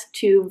guess,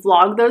 to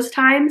vlog those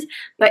times.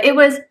 But it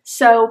was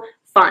so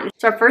fun.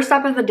 So our first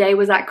stop of the day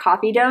was at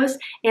Coffee Dose,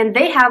 and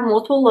they have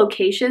multiple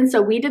locations.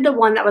 So we did the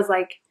one that was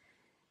like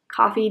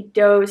Coffee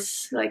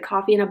Dose, like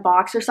coffee in a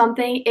box or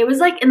something. It was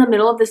like in the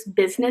middle of this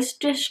business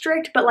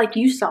district, but like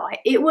you saw it.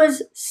 It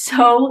was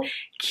so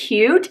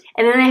cute.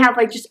 And then they have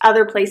like just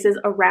other places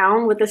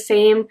around with the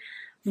same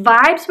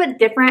vibes but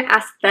different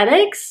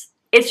aesthetics.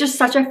 It's just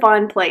such a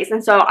fun place.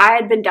 And so I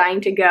had been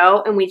dying to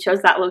go, and we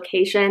chose that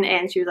location,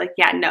 and she was like,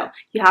 yeah, no,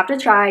 you have to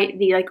try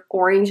the like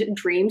orange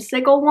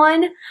dreamsicle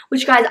one,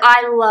 which guys,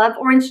 I love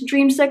orange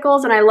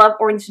dreamsicles and I love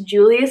orange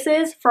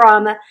Julius's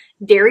from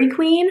Dairy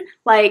Queen.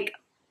 Like,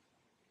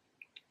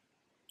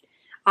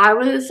 I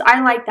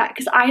like that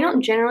because I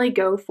don't generally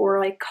go for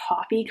like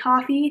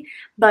coffee,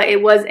 but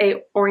it was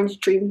a orange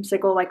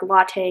dreamsicle like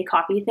latte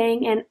coffee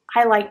thing, and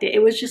I liked it.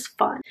 It was just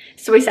fun.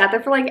 So we sat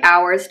there for like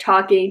hours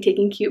talking,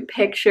 taking cute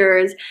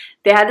pictures.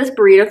 They had this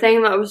burrito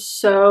thing that was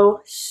so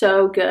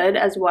good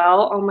as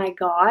well. Oh my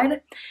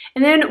god.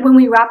 And then when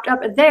we wrapped up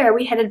there,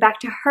 we headed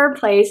back to her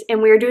place,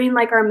 and we were doing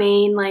like our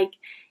main like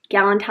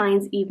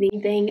Galentine's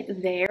evening thing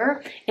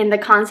there. And the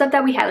concept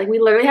that we had, like we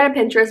literally had a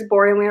Pinterest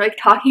board, and we were like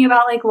talking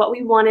about like what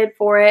we wanted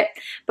for it,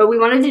 but we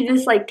wanted to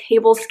just like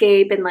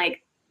tablescape and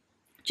like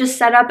just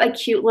set up a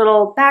cute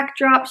little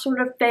backdrop sort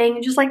of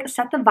thing, just like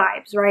set the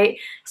vibes, right?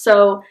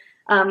 So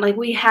like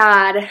we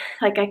had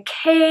like a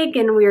cake,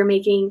 and we were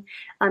making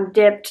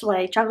dipped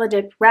like chocolate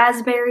dipped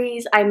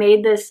raspberries. I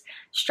made this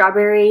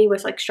strawberry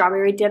with like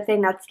strawberry dip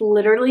thing that's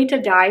literally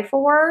to die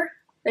for.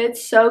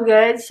 It's so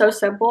good, so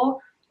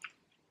simple.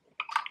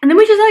 And then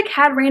we just like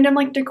had random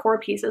like decor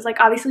pieces. Like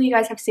obviously you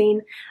guys have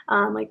seen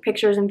like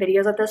pictures and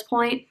videos at this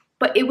point,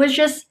 but it was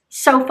just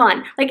so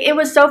fun. Like it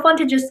was so fun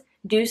to just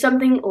do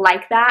something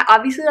like that.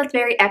 Obviously that's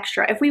very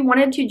extra. If we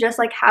wanted to just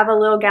like have a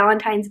little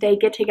Galentine's Day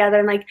get together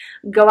and like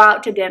go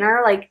out to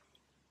dinner, like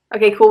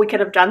okay, cool, we could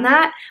have done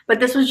that, but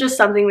this was just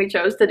something we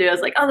chose to do. I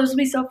was like, oh, this would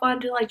be so fun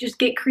to like just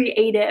get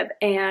creative,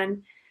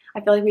 and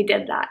I feel like we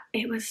did that.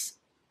 It was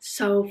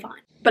so fun.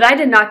 But I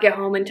did not get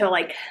home until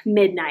like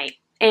midnight,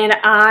 and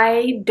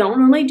I don't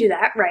normally do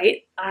that,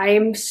 right?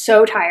 I'm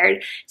so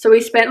tired. So we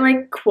spent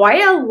like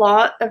quite a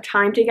lot of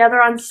time together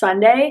on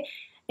Sunday,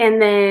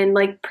 and then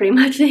like pretty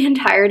much the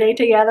entire day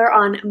together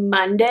on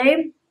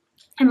Monday.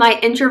 And my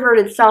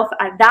introverted self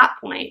at that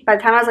point, by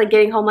the time I was like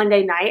getting home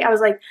Monday night, I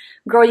was like,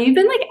 girl, you've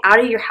been like out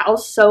of your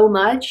house so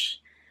much.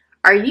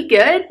 Are you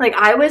good? Like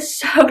I was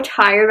so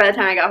tired by the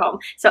time I got home.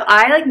 So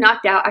I like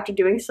knocked out after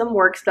doing some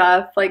work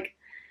stuff. Like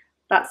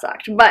that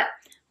sucked. But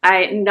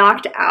I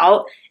knocked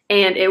out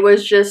and it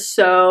was just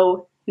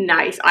so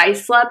nice. I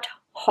slept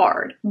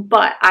hard,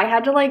 but I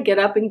had to like get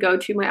up and go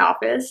to my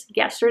office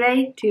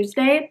yesterday,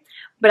 Tuesday,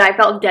 but I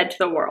felt dead to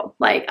the world.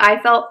 Like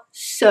I felt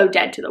so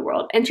dead to the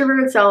world.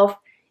 Introverted self,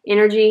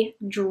 energy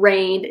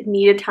drained,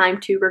 needed time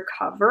to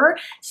recover.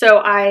 So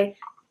I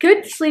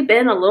could sleep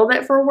in a little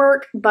bit for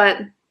work, but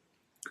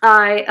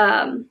I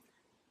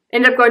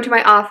ended up going to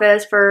my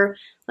office for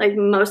like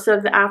most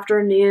of the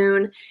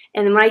afternoon.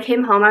 And then when I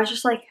came home, I was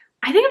just like,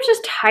 I think I'm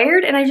just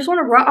tired and I just want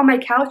to rot on my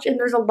couch. And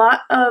there's a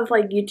lot of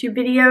like YouTube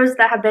videos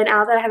that have been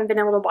out that I haven't been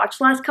able to watch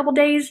the last couple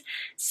days.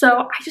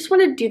 So I just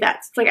want to do that.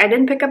 It's like I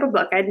didn't pick up a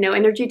book. I had no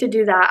energy to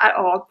do that at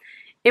all.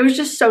 It was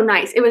just so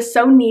nice. It was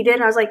so needed.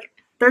 And I was like,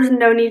 there's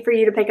no need for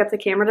you to pick up the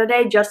camera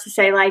today just to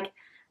say like,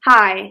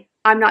 hi,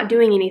 I'm not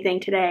doing anything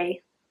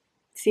today.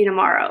 See you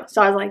tomorrow.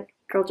 So I was like,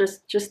 girl,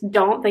 just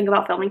don't think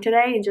about filming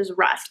today and just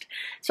rest.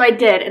 So I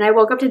did. And I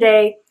woke up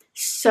today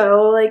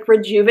so like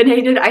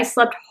rejuvenated. I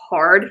slept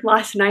hard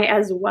last night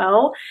as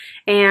well.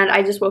 And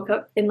I just woke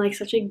up in like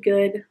such a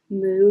good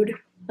mood.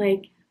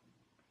 Like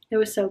it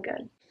was so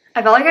good.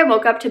 I felt like I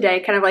woke up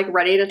today kind of like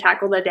ready to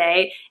tackle the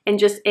day and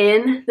just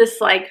in this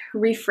like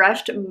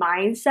refreshed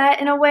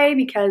mindset in a way,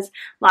 because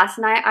last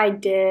night I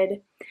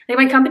did, like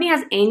my company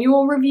has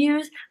annual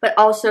reviews, but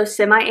also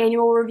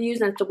semi-annual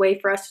reviews, and it's a way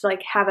for us to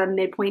like have a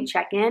midpoint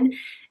check-in.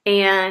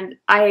 And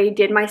I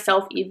did my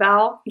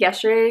self-eval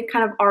yesterday.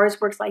 Kind of ours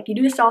works like you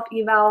do a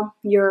self-eval,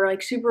 your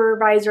like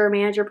supervisor,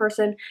 manager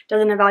person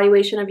does an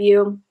evaluation of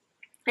you,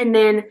 and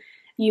then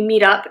you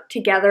meet up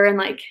together and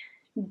like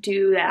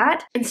do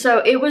that. And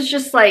so it was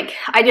just like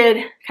I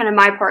did kind of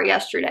my part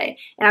yesterday,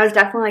 and I was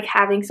definitely like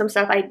having some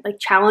stuff like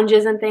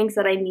challenges and things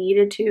that I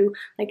needed to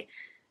like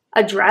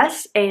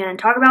address and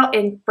talk about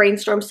and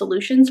brainstorm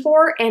solutions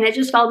for, and it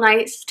just felt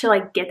nice to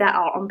like get that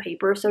out on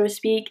paper, so to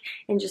speak,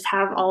 and just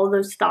have all of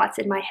those thoughts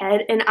in my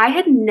head. And I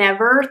had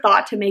never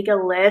thought to make a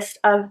list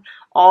of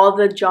all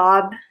the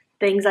job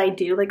things I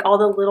do, like all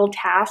the little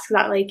tasks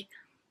that like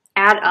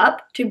add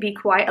up to be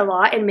quite a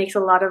lot and makes a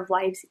lot of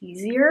lives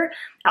easier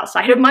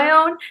outside of my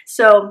own.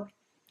 So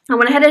I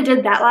went ahead and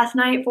did that last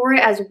night for it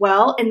as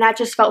well, and that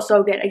just felt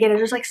so good. Again, it's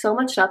just like so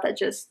much stuff that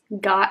just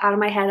got out of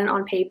my head and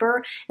on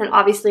paper, and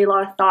obviously a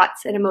lot of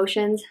thoughts and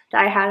emotions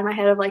that I had in my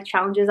head of like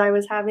challenges I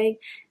was having.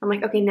 I'm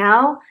like, okay,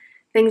 now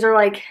things are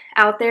like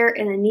out there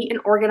in a neat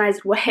and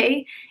organized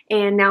way,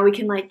 and now we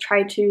can like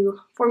try to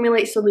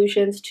formulate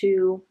solutions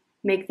to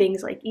make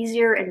things like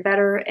easier and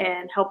better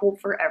and helpful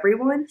for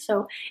everyone.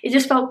 So it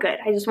just felt good.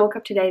 I just woke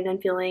up today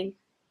then feeling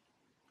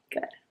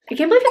good. I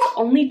can't believe it's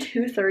only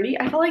 2:30.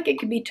 I feel like it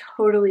could be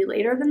totally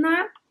later than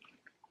that.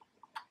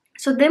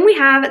 So then we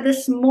have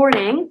this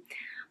morning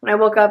when I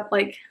woke up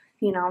like,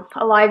 you know,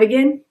 alive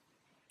again.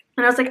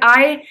 And I was like,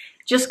 I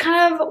just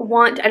kind of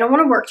I don't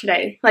want to work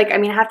today. Like, I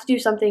mean, I have to do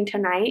something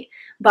tonight,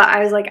 but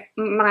I was like,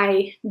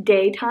 my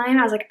daytime,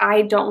 I was like,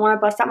 I don't want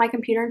to bust out my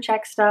computer and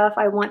check stuff.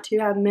 I want to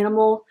have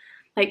minimal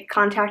like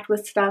contact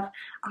with stuff.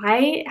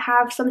 I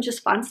have some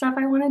just fun stuff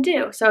I want to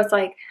do. So it's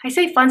like, I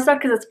say fun stuff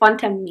because it's fun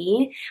to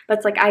me, but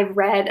it's like I've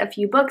read a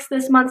few books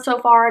this month so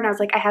far, and I was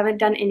like, I haven't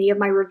done any of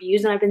my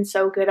reviews, and I've been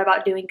so good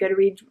about doing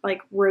Goodreads like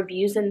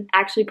reviews and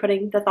actually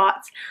putting the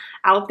thoughts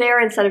out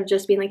there instead of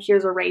just being like,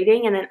 here's a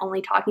rating and then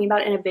only talking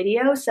about it in a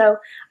video. So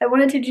I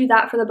wanted to do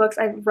that for the books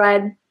I've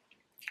read,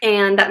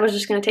 and that was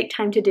just going to take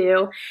time to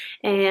do.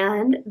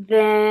 And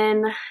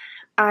then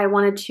I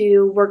wanted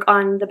to work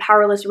on the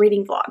Powerless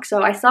reading vlog.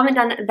 So I still haven't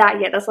done that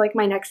yet. That's like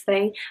my next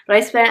thing. But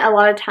I spent a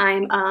lot of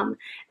time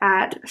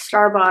at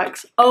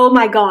Starbucks. Oh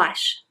my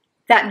gosh,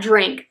 that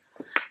drink.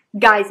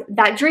 Guys,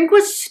 that drink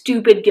was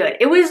stupid good.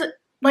 It was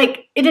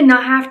like, it did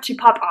not have to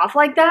pop off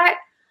like that.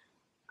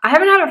 I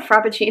haven't had a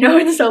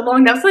Frappuccino in so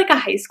long. That was like a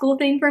high school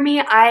thing for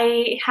me.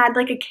 I had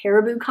like a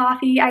Caribou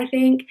coffee, I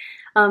think.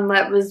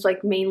 That was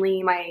like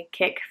mainly my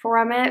kick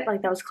from it.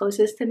 Like that was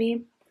closest to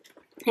me.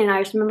 And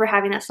I just remember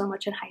having that so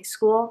much in high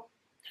school,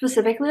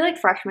 specifically like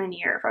freshman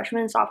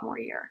and sophomore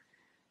year.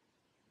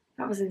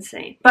 That was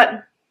insane.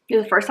 But it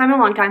was the first time in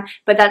a long time.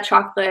 But that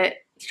chocolate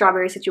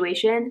strawberry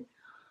situation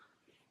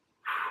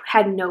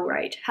had no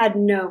right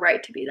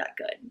to be that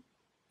good.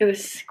 It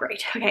was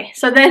great. Okay,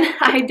 so then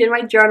I did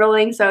my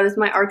journaling. So this is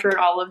my Archer and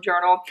Olive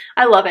journal.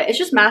 I love it. It's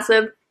just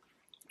massive,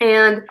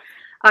 and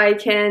I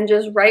can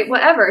just write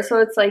whatever. So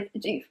it's like,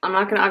 gee, I'm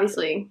not gonna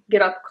obviously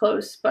get up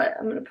close, but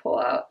I'm gonna pull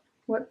out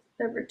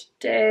whatever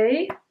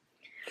today.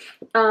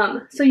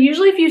 So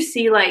usually if you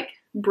see like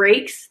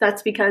breaks,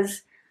 that's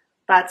because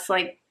that's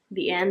like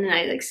the end, and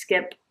I like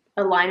skip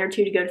a line or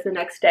two to go to the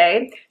next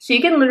day. So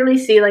you can literally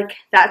see like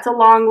that's a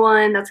long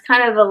one, that's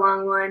kind of a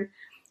long one.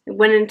 It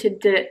went into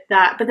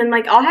that, but then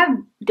like I'll have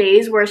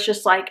days where it's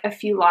just like a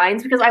few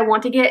lines because I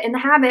want to get in the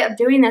habit of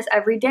doing this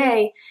every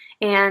day.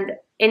 And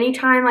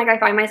anytime like I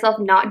find myself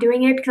not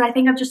doing it because I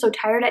think I'm just so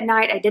tired at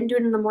night, I didn't do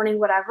it in the morning,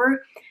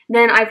 whatever,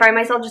 then I find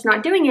myself just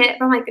not doing it.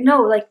 But I'm like,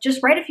 no, like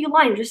just write a few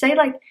lines. Just say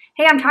like,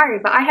 hey, I'm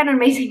tired, but I had an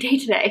amazing day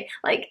today.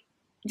 Like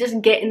just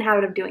get in the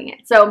habit of doing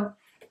it. So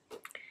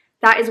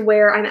that is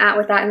where I'm at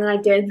with that. And then I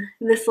did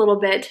this little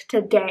bit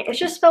today. It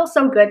just felt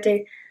so good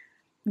to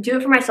do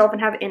it for myself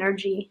and have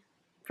energy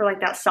for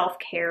like that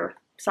self-care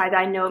side that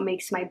I know it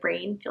makes my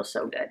brain feel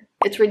so good.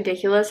 It's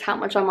ridiculous how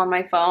much I'm on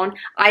my phone.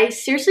 I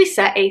seriously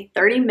set a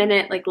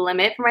 30-minute like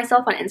limit for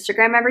myself on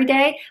Instagram every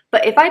day,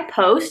 but if I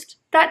post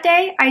that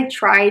day, I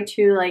try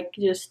to like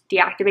just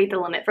deactivate the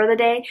limit for the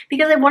day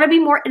because I want to be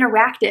more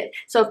interactive.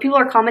 So if people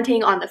are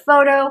commenting on the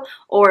photo,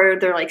 or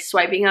they're like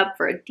swiping up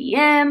for a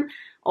DM,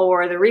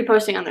 or they're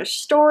reposting on their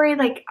story,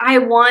 like I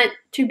want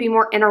to be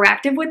more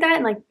interactive with that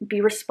and like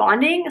be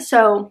responding.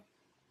 So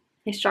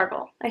I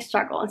struggle.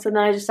 And so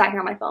then I just sat here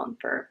on my phone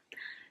for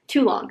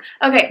too long.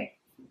 Okay,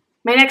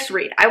 my next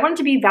read. I wanted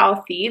to be Vow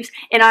of Thieves,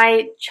 and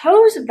I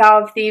chose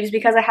Vow of Thieves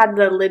because I had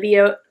the Libby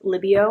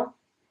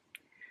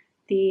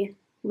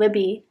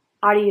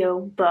audio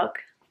book.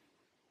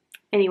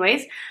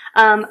 Anyways,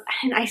 and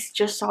I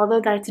just saw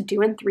though that it's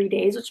due in 3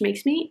 days, which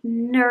makes me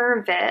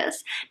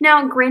nervous.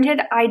 Now,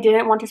 granted, I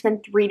didn't want to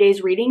spend 3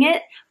 days reading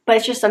it, but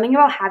it's just something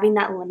about having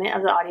that limit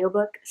of the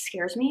audiobook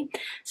scares me.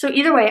 So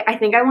either way, I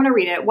think I want to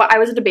read it. What I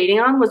was debating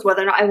on was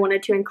whether or not I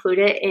wanted to include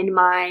it in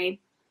my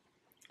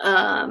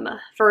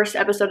first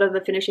episode of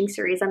the finishing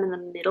series I'm in the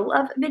middle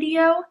of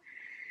video,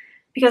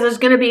 because I was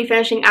going to be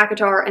finishing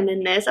ACOWAR and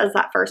then this as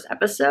that first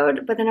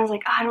episode. But then I was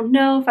like, I don't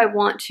know if I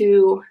want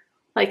to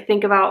like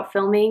think about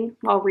filming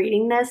while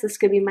reading this. This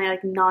could be my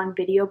like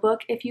non-video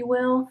book, if you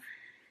will.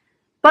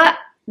 But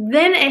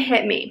then it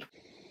hit me.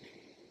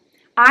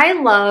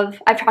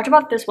 I've talked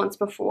about this once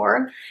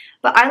before,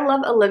 but I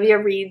love Olivia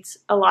Reads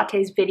a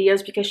Latte's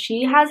videos because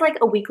she has like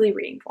a weekly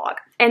reading vlog,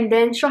 and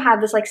then she'll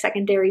have this like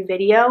secondary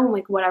video,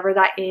 like whatever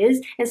that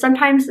is, and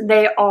sometimes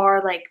they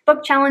are like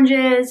book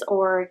challenges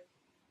or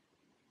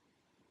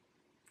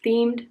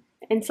themed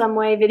in some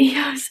way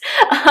videos.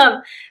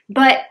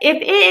 But if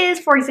it is,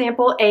 for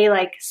example, a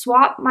like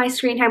swap my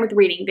screen time with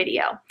reading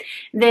video,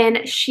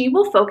 then she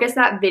will focus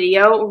that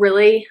video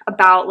really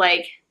about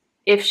like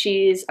if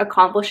she's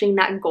accomplishing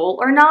that goal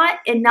or not,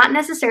 and not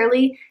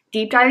necessarily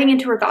deep diving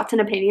into her thoughts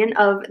and opinion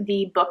of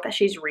the book that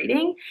she's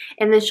reading.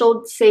 And then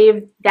she'll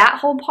save that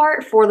whole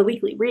part for the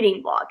weekly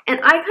reading vlog. And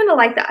I kind of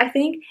like that. I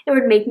think it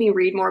would make me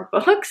read more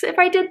books if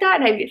I did that,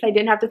 and if I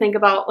didn't have to think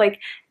about like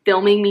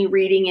filming me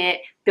reading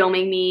it,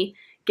 filming me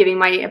giving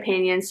my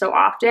opinion so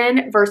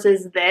often,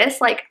 versus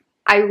this. Like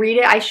I read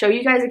it, I show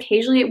you guys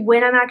occasionally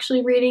when I'm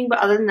actually reading, but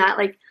other than that,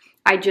 like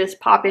I just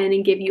pop in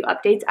and give you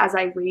updates as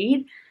I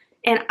read.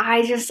 And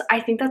I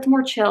think that's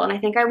more chill, and I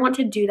think I want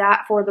to do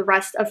that for the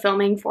rest of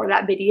filming for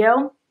that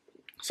video.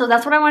 So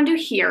that's what I want to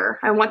do here.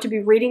 I want to be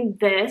reading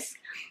this,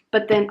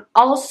 but then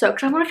also,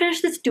 because I want to finish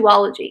this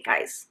duology,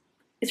 guys.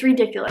 It's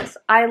ridiculous.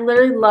 I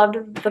literally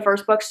loved the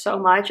first book so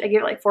much. I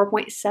gave it like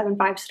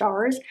 4.75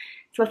 stars.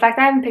 So the fact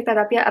that I haven't picked that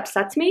up yet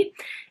upsets me.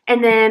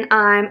 And then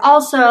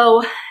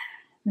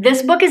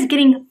this book is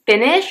getting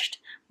finished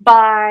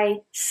by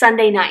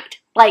Sunday night.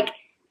 Like,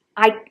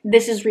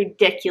 this is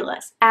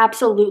ridiculous.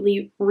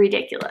 Absolutely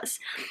ridiculous.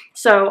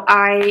 So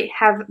I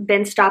have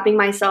been stopping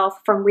myself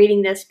from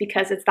reading this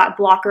because it's that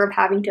blocker of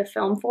having to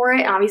film for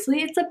it. And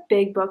obviously it's a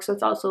big book, so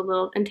it's also a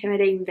little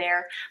intimidating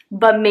there.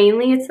 But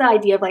mainly it's the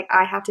idea of like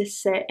I have to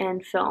sit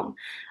and film.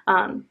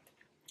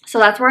 So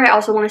that's where I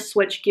also want to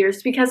switch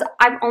gears, because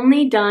I've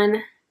only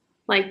done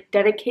like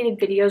dedicated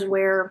videos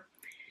where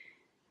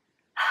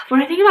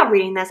when I think about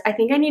reading this, I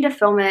think I need to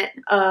film it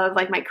of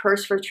like my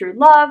Curse for True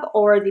Love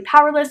or The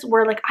Powerless,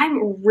 where like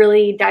I'm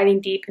really diving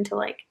deep into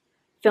like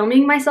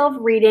filming myself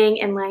reading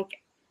and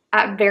like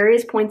at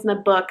various points in the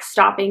book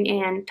stopping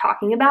and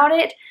talking about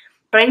it.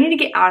 But I need to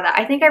get out of that.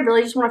 I think I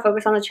really just want to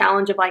focus on the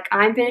challenge of like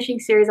I'm finishing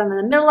series I'm in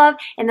the middle of,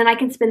 and then I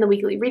can spend the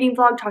weekly reading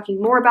vlog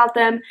talking more about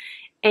them,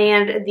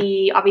 and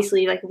the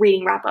obviously like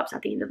reading wrap-ups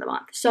at the end of the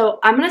month. So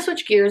I'm going to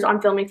switch gears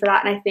on filming for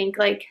that, and I think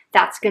like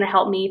that's going to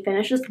help me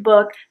finish this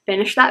book,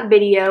 finish that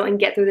video, and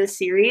get through this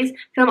series.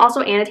 Because I'm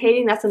also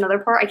annotating. That's another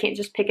part. I can't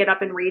just pick it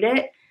up and read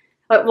it.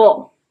 But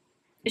well,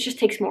 it just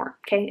takes more,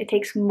 okay? It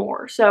takes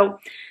more. So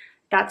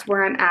that's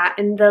where I'm at.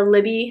 And the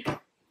Libby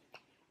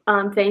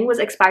thing was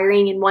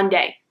expiring in 1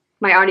 day,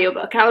 my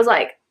audiobook. And I was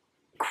like,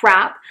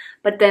 crap,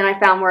 but then I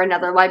found where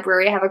another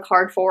library I have a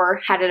card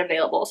for had it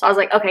available. So I was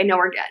like, okay, no,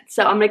 we're good.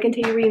 So I'm going to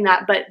continue reading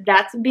that, but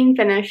that's being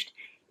finished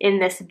in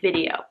this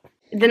video.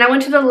 Then I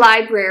went to the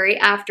library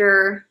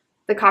after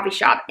the coffee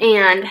shop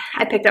and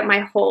I picked up my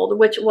hold,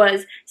 which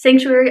was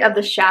Sanctuary of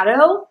the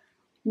Shadow.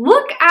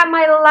 Look at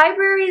my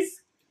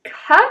library's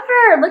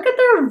cover. Look at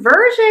their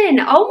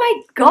version. Oh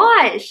my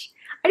gosh.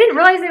 I didn't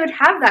realize they would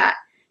have that.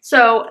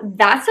 So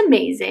that's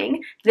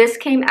amazing. This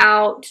came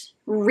out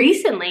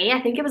recently. I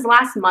think it was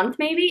last month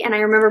maybe, and I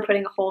remember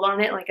putting a hold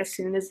on it like as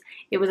soon as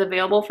it was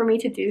available for me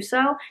to do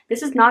so.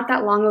 This is not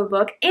that long of a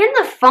book, and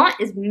the font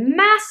is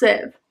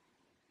massive.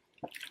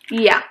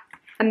 Yeah,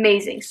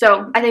 amazing.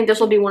 So I think this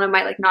will be one of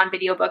my like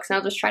non-video books, and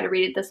I'll just try to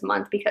read it this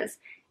month because it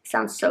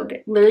sounds so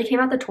good. Literally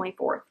came out the 24th.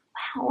 Wow,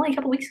 only a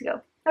couple weeks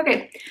ago.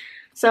 Okay.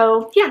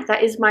 So yeah,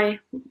 that is my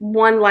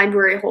one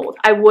library hold.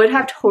 I would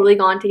have totally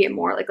gone to get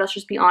more, like let's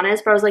just be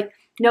honest, but I was like,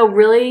 no,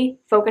 really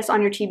focus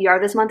on your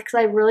TBR this month because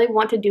I really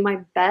want to do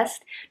my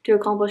best to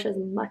accomplish as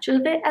much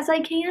of it as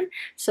I can.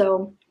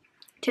 So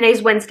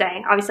today's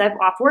Wednesday. Obviously I have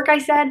off work, I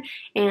said,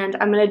 and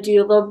I'm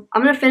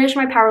gonna finish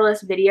my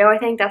powerless video. I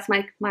think that's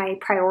my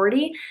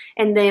priority,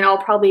 and then I'll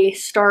probably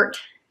start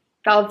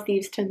Battle of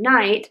Thieves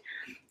tonight,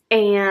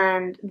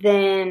 and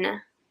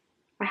then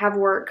I have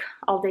work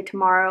all day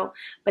tomorrow,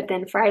 but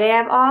then Friday I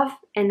have off,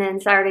 and then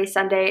Saturday,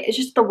 Sunday, it's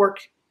just the work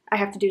I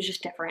have to do is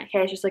just different,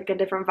 okay? It's just like a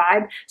different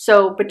vibe.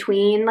 So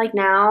between like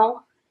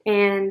now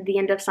and the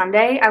end of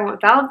Sunday, I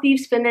want Battle of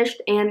Thieves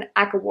finished and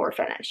ACOWAR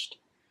finished.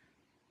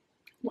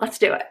 Let's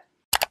do it.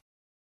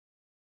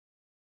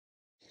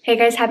 Hey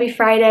guys, happy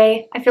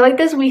Friday. I feel like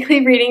this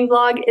weekly reading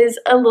vlog is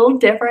a little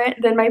different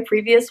than my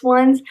previous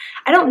ones.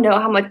 I don't know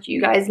how much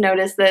you guys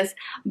notice this,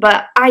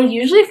 but I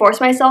usually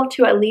force myself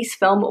to at least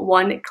film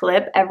one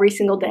clip every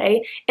single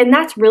day, and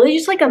that's really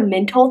just like a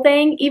mental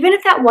thing. Even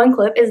if that one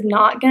clip is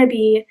not going to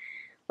be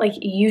like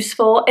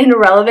useful and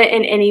relevant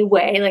in any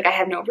way, like I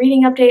have no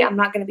reading update, I'm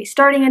not going to be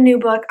starting a new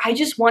book, I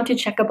just want to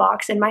check a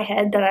box in my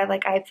head that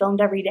I filmed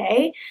every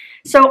day.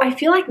 So I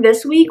feel like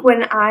this week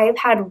when I've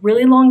had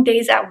really long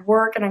days at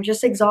work and I'm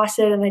just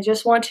exhausted and I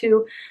just want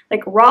to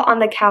like rot on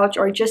the couch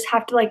or just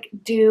have to like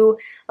do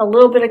a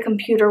little bit of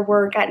computer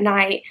work at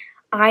night,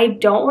 I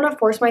don't want to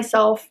force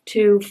myself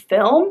to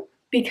film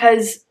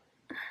because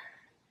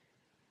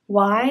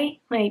why?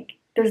 Like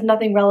there's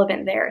nothing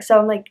relevant there. So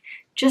I'm like,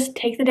 just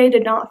take the day to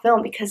not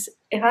film, because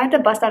if I have to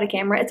bust out a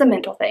camera, it's a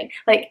mental thing.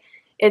 Like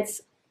it's,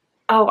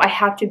 oh, I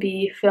have to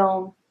be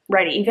film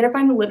ready, even if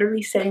I'm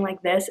literally sitting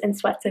like this in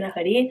sweats and a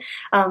hoodie.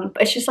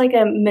 It's just like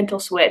a mental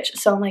switch.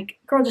 So I'm like,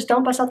 girl, just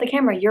don't bust out the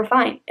camera. You're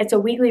fine. It's a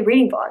weekly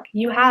reading vlog.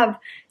 You have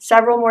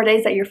several more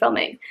days that you're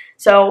filming.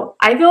 So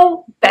I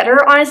feel better,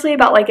 honestly,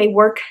 about like a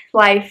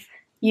work-life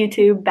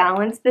YouTube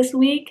balance this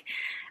week.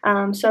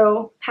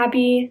 So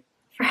happy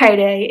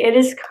Friday. It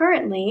is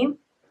currently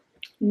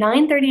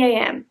 9:30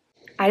 a.m.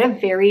 I had a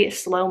very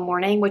slow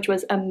morning, which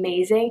was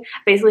amazing. I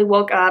basically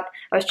woke up,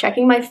 I was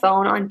checking my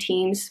phone on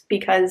Teams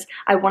because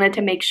I wanted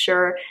to make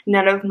sure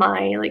none of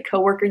my like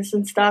coworkers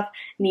and stuff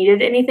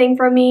needed anything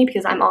from me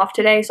because I'm off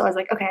today. So I was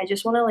like, okay, I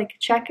just want to like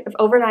check if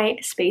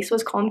overnight space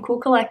was calm, cool,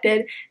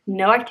 collected,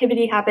 no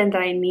activity happened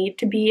that I need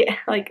to be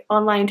like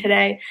online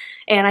today.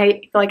 And I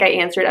feel like I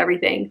answered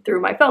everything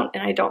through my phone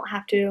and I don't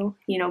have to,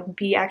 you know,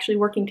 be actually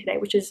working today,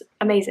 which is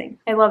amazing.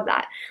 I love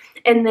that.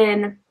 And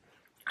then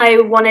I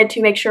wanted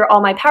to make sure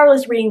all my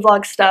powerless reading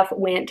vlog stuff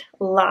went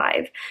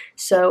live.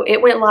 So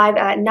it went live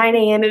at 9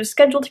 a.m. It was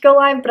scheduled to go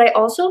live, but I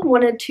also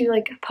wanted to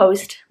like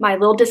post my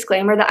little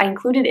disclaimer that I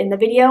included in the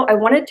video. I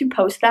wanted to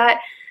post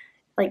that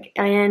like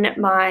in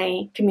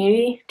my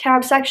community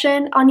tab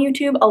section on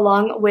YouTube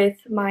along with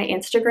my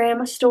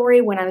Instagram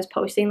story when I was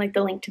posting like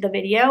the link to the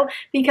video,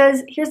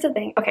 because here's the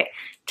thing. Okay,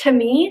 to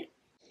me,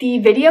 the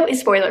video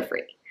is spoiler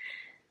free,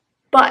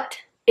 but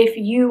if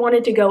you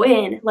wanted to go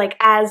in like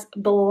as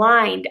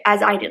blind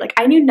as I did, like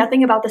I knew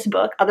nothing about this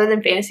book other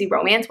than fantasy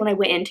romance when I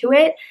went into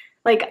it,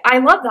 like I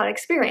love that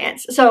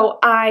experience. So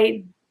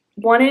I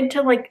wanted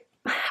to like,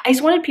 I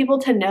just wanted people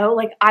to know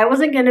like I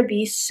wasn't going to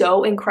be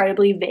so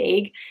incredibly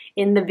vague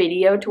in the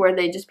video to where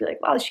they'd just be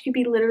like, wow, she could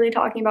be literally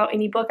talking about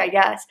any book, I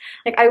guess.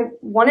 Like I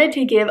wanted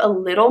to give a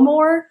little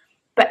more,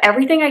 but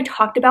everything I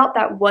talked about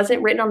that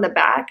wasn't written on the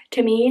back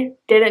to me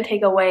didn't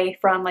take away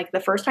from like the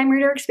first time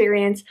reader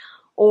experience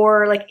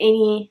or like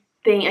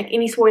anything, like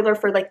any spoiler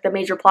for like the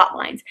major plot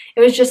lines.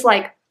 It was just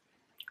like,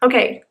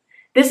 okay,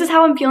 this is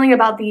how I'm feeling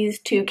about these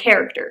two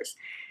characters.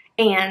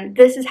 And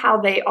this is how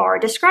they are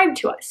described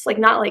to us. Like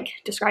not like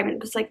describing,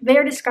 but it's like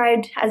they're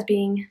described as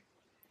being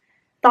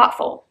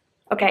thoughtful.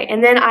 Okay,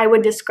 and then I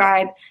would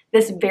describe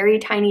this very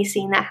tiny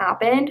scene that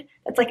happened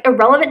that's like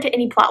irrelevant to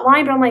any plot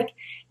line, but I'm like,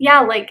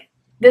 yeah, like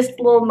this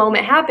little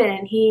moment happened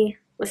and he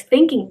was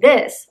thinking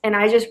this, and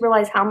I just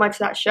realized how much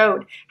that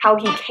showed how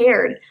he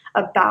cared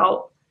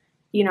about,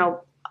 you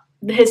know,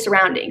 his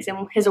surroundings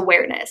and his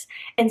awareness.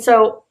 And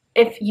so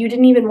if you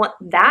didn't even want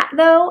that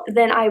though,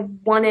 then I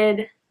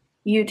wanted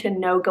you to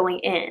know going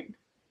in.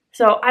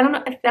 So I don't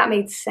know if that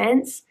made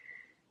sense,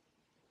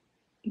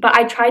 but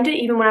I tried to,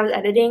 even when I was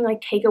editing,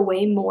 like take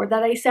away more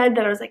that I said,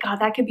 that I was like, oh,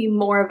 that could be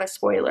more of a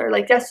spoiler.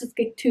 Like that's just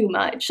like too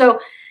much. So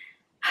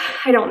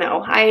I don't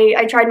know.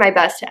 I tried my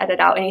best to edit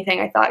out anything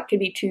I thought could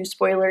be too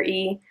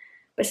spoiler-y,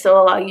 but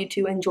still allow you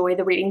to enjoy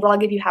the reading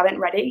vlog if you haven't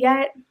read it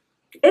yet.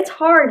 It's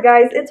hard,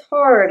 guys. It's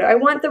hard. I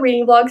want the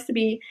reading vlogs to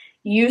be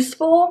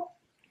useful,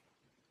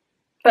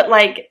 but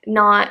like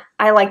not,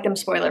 I like them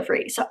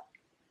spoiler-free. So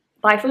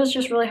life was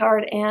just really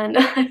hard, and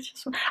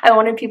I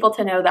wanted people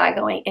to know that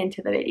going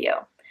into the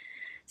video.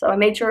 So I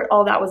made sure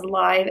all that was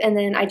live, and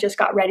then I just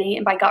got ready,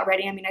 and by got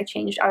ready, I mean I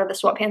changed out of the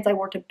sweatpants I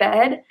wore to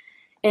bed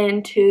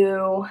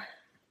into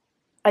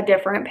a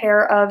different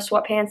pair of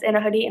sweatpants and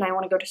a hoodie, and I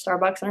want to go to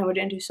Starbucks, and I would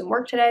do some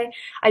work today.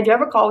 I do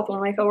have a call with one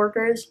of my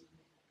coworkers,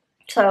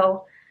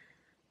 so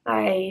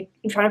I'm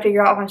trying to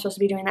figure out if I'm supposed to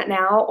be doing that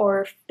now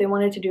or if they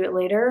wanted to do it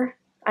later.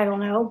 I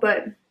don't know,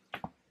 but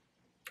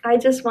I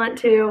just want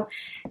to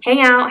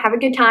hang out, have a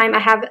good time. I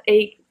have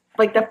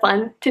like the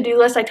fun to-do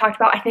list I talked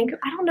about. I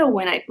don't know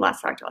when I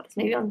last talked about this,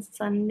 maybe on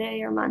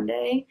Sunday or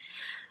Monday.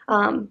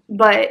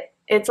 But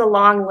it's a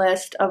long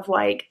list of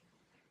like,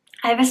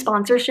 I have a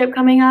sponsorship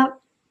coming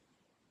up.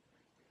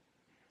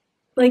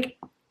 Like,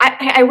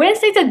 I wouldn't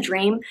say it's a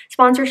dream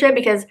sponsorship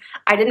because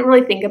I didn't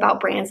really think about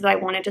brands that I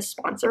wanted to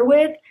sponsor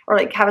with or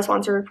like have a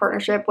sponsor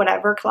partnership,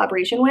 whatever,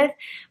 collaboration with.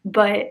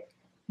 But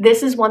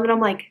this is one that I'm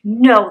like,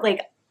 no,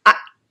 like,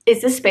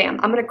 is this spam?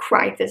 I'm going to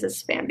cry if this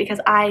is spam because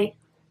I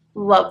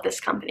love this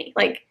company.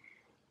 Like,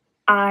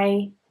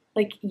 I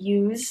like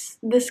use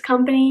this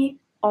company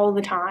all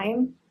the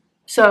time.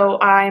 So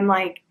I'm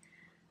like,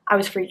 I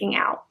was freaking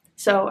out.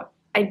 So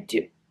I'm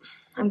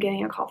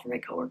getting a call from my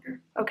coworker.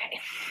 Okay.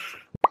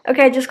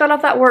 Okay, I just got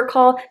off that work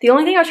call. The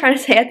only thing I was trying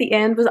to say at the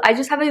end was I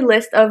just have a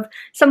list of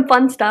some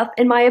fun stuff,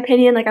 in my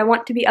opinion. Like, I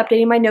want to be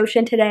updating my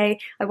Notion today.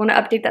 I want to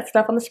update that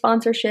stuff on the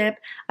sponsorship.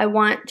 I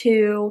want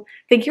to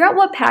figure out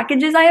what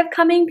packages I have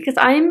coming because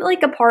I'm,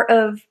 like, a part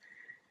of,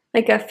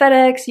 like, a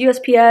FedEx,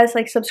 USPS,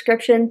 like,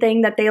 subscription thing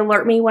that they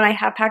alert me when I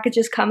have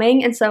packages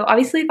coming. And so,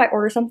 obviously, if I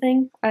order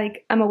something,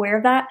 like, I'm aware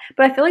of that.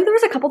 But I feel like there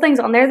was a couple things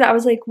on there that I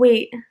was like,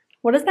 wait,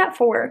 what is that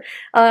for?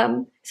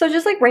 So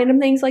just like random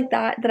things like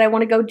that I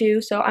want to go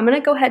do. So I'm going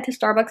to go head to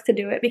Starbucks to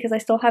do it because I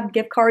still have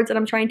gift cards and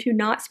I'm trying to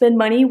not spend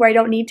money where I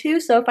don't need to.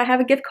 So if I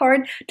have a gift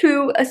card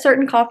to a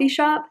certain coffee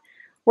shop,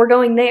 we're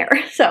going there.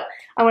 So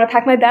I want to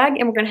pack my bag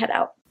and we're going to head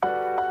out.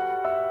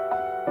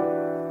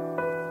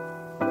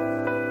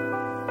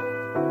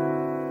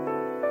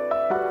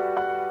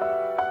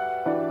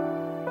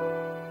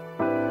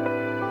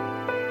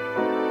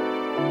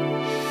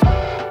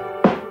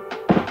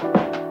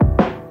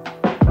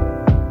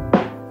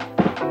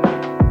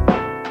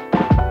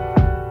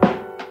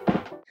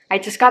 I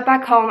just got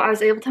back home. I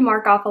was able to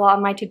mark off a lot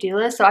on my to-do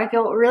list, so I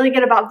feel really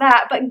good about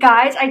that. But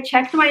guys, I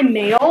checked my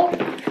mail.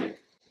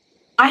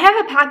 I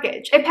have a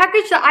package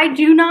that I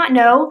do not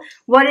know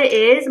what it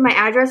is. My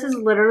address is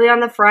literally on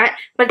the front,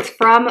 but it's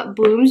from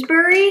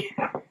Bloomsbury.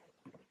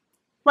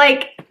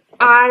 Like,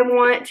 I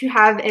want to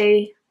have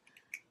a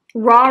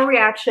raw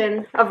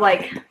reaction of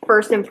like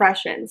first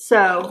impression.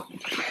 So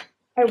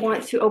I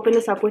want to open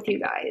this up with you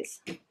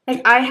guys.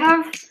 Like,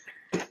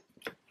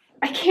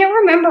 I can't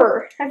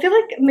remember. I feel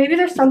like maybe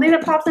there's something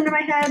that pops into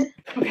my head.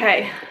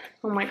 Okay.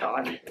 Oh my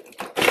god.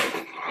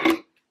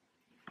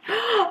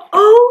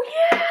 Oh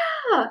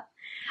yeah!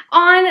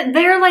 On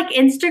their like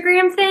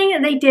Instagram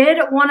thing, they did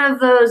one of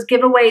those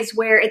giveaways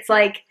where it's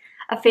like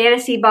a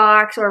fantasy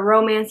box or a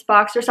romance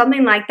box or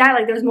something like that.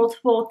 Like there's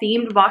multiple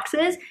themed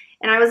boxes.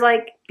 And I was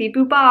like, beep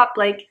boop bop,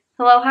 like,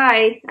 hello,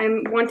 hi.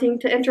 I'm wanting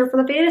to enter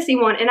for the fantasy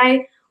one. And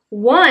I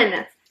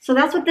won. So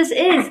that's what this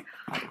is.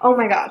 Oh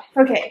my god.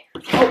 Okay.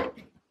 Oh.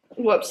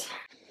 Whoops.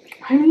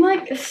 I'm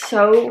like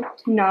so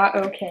not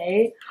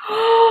okay.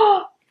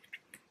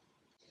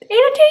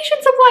 Annotation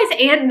supplies,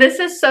 and this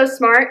is so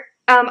smart.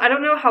 I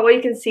don't know how well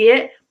you can see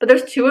it, but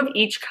there's 2 of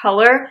each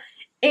color,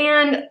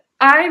 and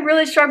I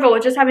really struggle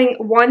with just having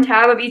 1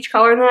 tab of each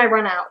color, and then I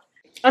run out.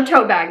 A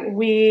tote bag.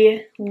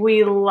 We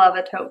love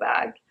a tote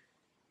bag.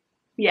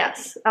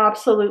 Yes,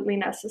 absolutely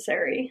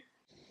necessary.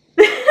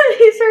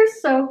 These are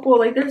so cool.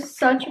 Like, they're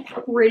such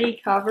pretty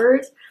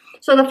covers.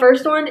 So the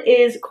first one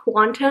is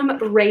Quantum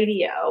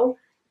Radio.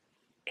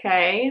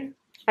 Okay,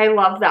 I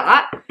love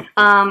that.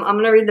 I'm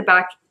going to read the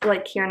back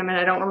like here in a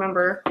minute. I don't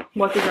remember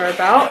what these are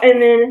about.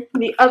 And then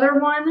the other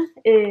one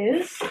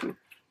is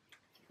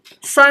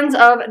Sons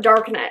of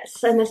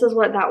Darkness. And this is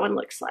what that one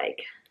looks like.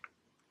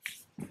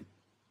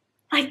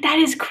 Like, that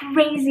is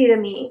crazy to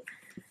me.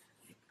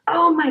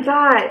 Oh my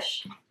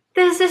gosh.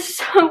 This is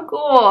so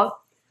cool.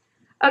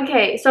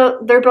 Okay, so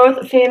they're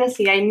both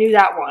fantasy. I knew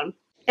that one.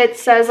 It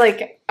says,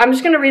 like, I'm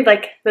just going to read,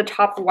 like, the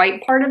top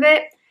white part of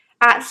it.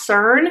 At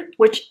CERN,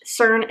 which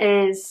CERN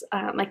is,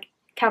 like,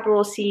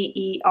 capital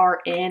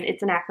C-E-R-N.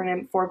 It's an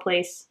acronym for a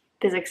place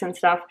physics and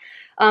stuff.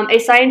 A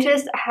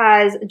scientist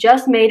has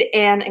just made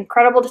an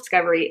incredible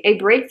discovery, a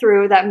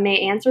breakthrough that may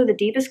answer the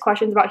deepest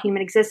questions about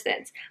human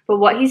existence, but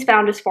what he's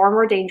found is far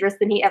more dangerous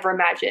than he ever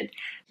imagined.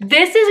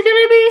 This is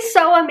gonna be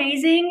so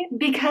amazing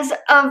because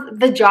of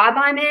the job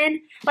I'm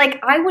in. Like,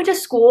 I went to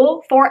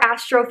school for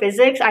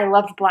astrophysics. I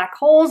loved black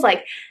holes.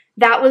 Like,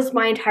 that was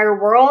my entire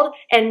world,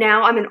 and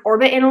now I'm an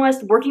orbit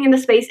analyst working in the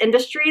space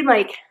industry.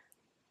 Like,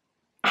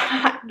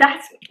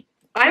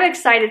 I'm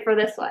excited for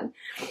this one.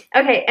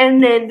 Okay,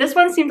 and then this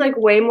one seems like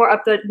way more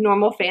up the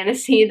normal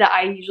fantasy that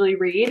I usually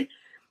read.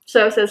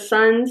 So it says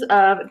Sons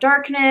of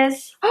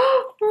Darkness.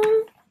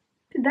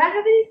 Did that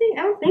have anything?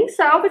 I don't think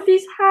so, but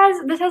this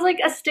has like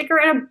a sticker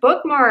and a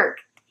bookmark.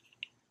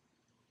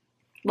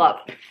 Love.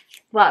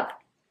 Love.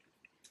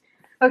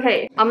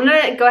 Okay, I'm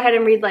gonna go ahead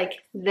and read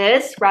like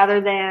this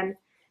rather than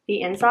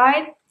the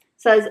inside.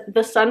 Says,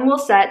 the sun will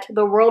set,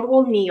 the world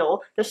will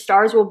kneel, the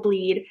stars will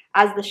bleed,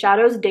 as the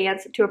shadows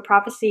dance to a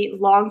prophecy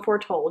long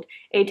foretold,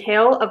 a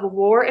tale of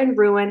war and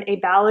ruin, a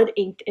ballad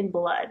inked in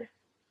blood.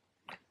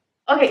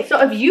 Okay, so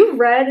have you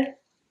read,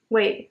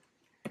 wait,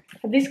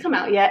 have these come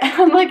out yet?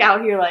 I'm like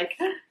out here like,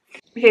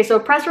 okay, so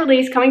press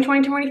release coming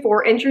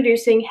 2024,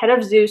 introducing Head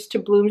of Zeus to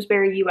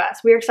Bloomsbury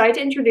US. We are excited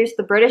to introduce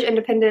the British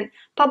independent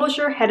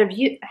publisher Head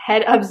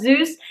of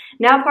Zeus,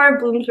 now part of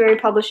Bloomsbury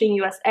Publishing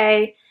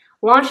USA.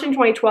 Launched in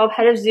 2012,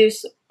 Head of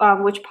Zeus,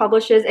 which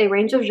publishes a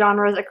range of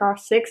genres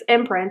across 6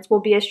 imprints, will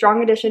be a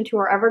strong addition to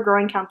our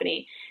ever-growing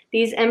company.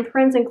 These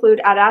imprints include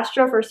Ad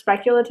Astra for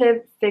speculative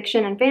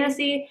fiction and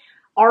fantasy,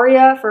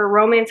 Aria for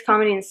romance,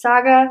 comedy, and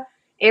saga,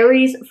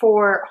 Ares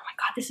for, oh my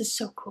god, this is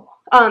so cool.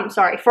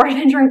 For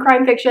adventure and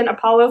crime fiction,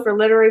 Apollo for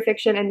literary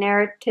fiction and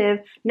narrative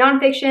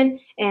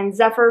nonfiction, and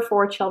Zephyr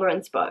for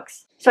children's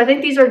books. So I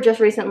think these are just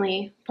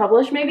recently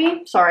published,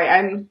 maybe? Sorry,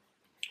 I'm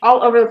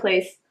all over the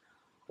place.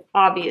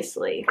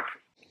 Obviously.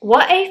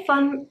 What a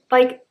fun,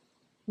 like,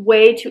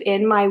 way to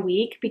end my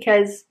week,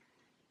 because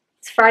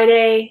it's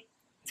Friday,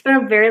 it's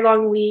been a very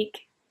long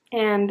week,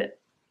 and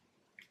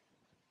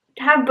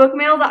to have book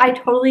mail that I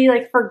totally,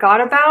 like,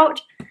 forgot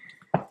about,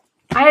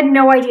 I had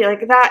no idea,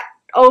 like, that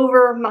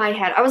over my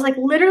head. I was like,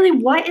 literally,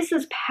 what is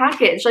this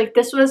package? Like,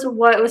 this was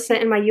what was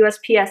sent in my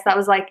USPS that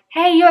was like,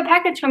 hey, you have a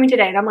package coming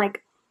today, and I'm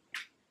like,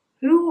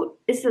 who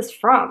is this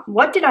from?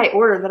 What did I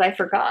order that I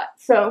forgot?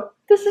 So,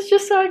 this is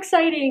just so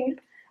exciting.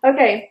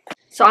 Okay,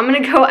 so I'm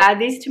gonna go add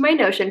these to my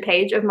Notion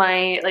page of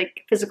my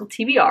like physical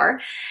TBR,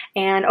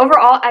 and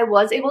overall I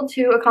was able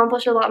to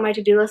accomplish a lot of my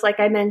to-do list. Like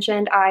I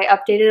mentioned, I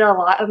updated a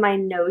lot of my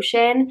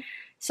Notion,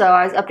 so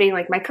I was updating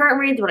like my current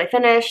reads, what I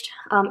finished,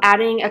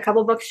 adding a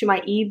couple books to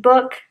my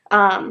ebook,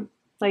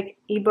 like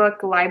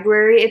ebook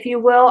library, if you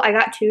will. I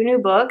got 2 new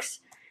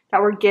books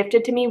that were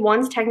gifted to me.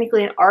 One's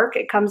technically an ARC.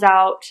 It comes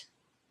out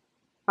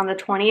on the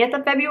 20th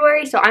of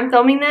February, so I'm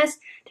filming this.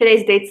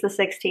 Today's date's the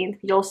 16th.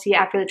 You'll see it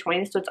after the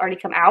 20th, so it's already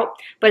come out.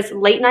 But it's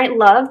Late Night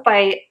Love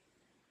by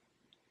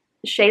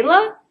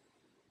Shayla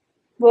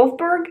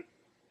Wolfberg.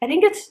 I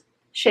think it's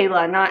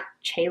Shayla, not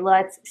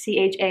Chayla. It's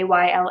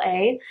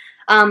Chayla.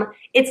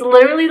 It's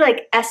literally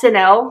like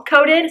SNL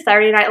coded,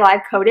 Saturday Night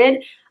Live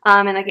coded,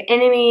 and like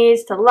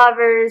enemies to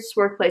lovers,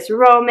 workplace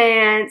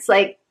romance,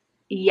 like,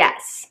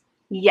 yes.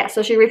 Yes,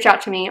 so she reached out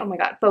to me. Oh my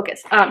god,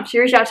 focus. She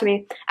reached out to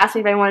me, asked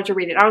me if I wanted to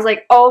read it. I was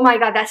like, oh my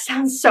god, that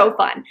sounds so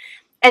fun.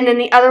 And then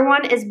the other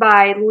one is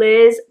by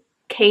Liz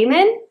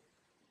Kamen.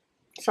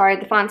 Sorry,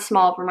 the font's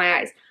small for my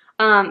eyes.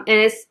 And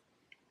it's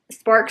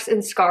Sparks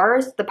and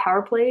Scars, The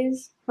Power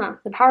Plays.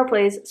 The Power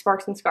Plays,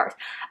 Sparks and Scars.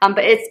 But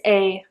it's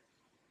a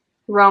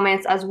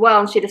romance as well,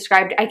 and she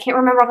described it. I can't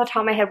remember off the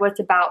top of my head what it's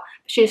about,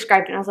 but she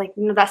described it, and I was like,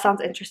 no, that sounds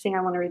interesting.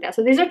 I want to read that.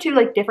 So these are 2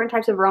 like different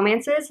types of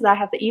romances that I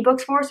have the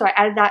ebooks for, so I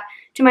added that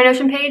to my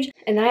Notion page,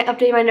 and then I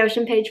updated my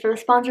Notion page for the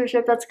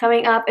sponsorship that's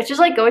coming up. It's just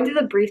like going through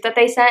the brief that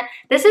they sent.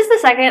 This is the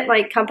second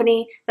like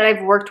company that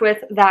I've worked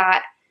with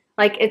that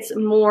like it's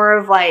more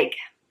of like,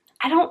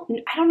 I don't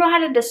know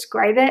how to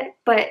describe it,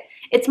 but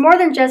it's more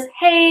than just,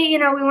 hey, you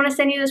know, we want to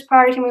send you this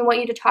product and we want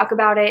you to talk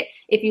about it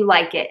if you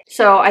like it.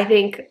 So I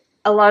think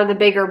a lot of the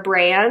bigger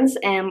brands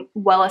and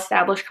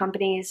well-established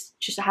companies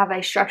just have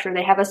a structure.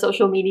 They have a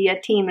social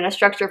media team and a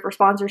structure for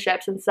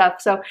sponsorships and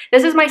stuff. So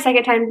this is my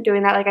second time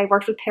doing that. Like, I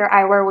worked with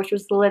ACOWAR, which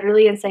was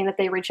literally insane that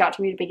they reached out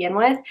to me to begin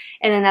with.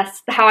 And then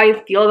that's how I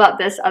feel about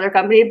this other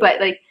company.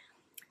 But like,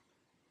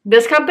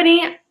 this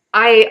company,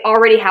 I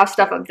already have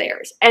stuff of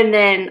theirs, and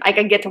then like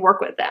I get to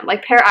work with them.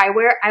 Like Pair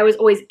Eyewear, I was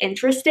always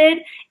interested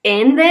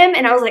in them,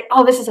 and I was like,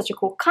 oh, this is such a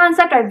cool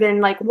concept. I've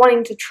been like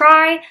wanting to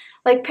try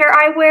like Pair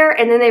Eyewear,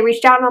 and then they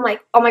reached out, and I'm like,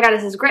 oh my god,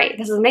 this is great.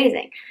 This is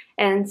amazing.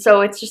 And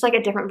so it's just like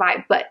a different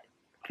vibe. But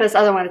for this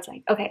other one, it's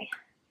like, okay,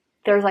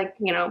 there's like,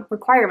 you know,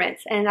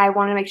 requirements, and I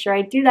want to make sure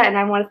I do that, and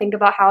I want to think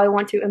about how I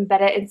want to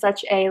embed it in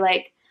such a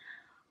like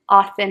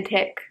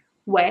authentic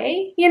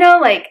way, you know,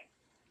 like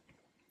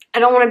I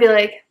don't want to be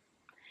like,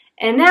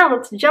 and now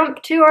let's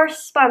jump to our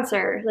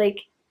sponsor. Like,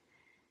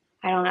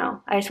 I don't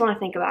know. I just want to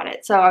think about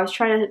it. So I was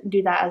trying to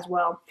do that as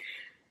well.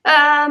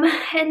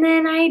 And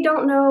then I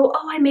don't know.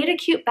 Oh, I made a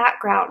cute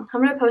background.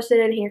 I'm gonna post it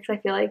in here because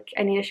I feel like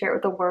I need to share it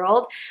with the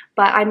world.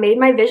 But I made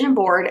my vision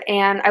board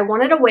and I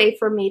wanted a way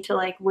for me to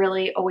like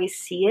really always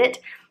see it.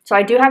 So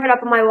I do have it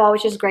up on my wall,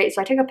 which is great.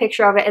 So I took a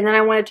picture of it and then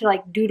I wanted to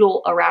like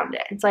doodle around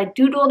it. And so I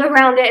doodled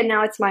around it and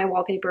now it's my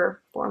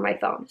wallpaper for my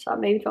phone. So it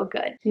made me feel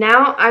good.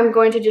 Now I'm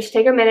going to just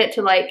take a minute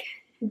to like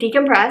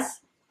decompress.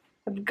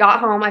 I've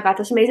got home. I got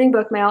this amazing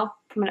book mail.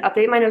 I'm gonna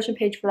update my Notion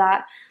page for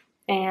that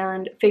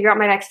and figure out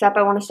my next step.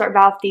 I want to start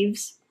Val of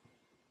Thieves.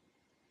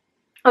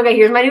 Okay,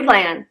 here's my new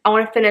plan. I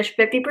want to finish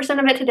 50%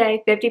 of it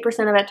today,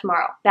 50% of it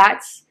tomorrow.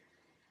 That's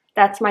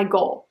my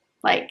goal,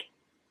 like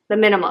the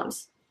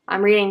minimums.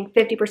 I'm reading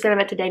 50% of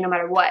it today no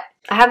matter what.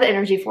 I have the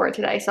energy for it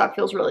today, so it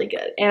feels really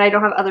good. And I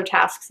don't have other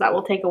tasks that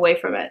will take away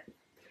from it.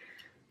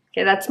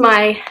 Okay, that's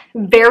my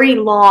very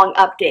long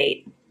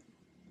update.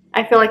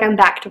 I feel like I'm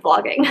back to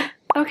vlogging.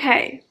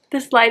 Okay,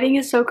 this lighting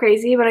is so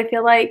crazy, but I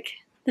feel like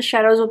the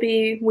shadows will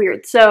be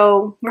weird.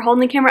 So we're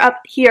holding the camera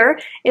up here.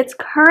 It's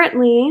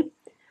currently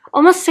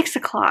almost 6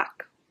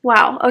 o'clock.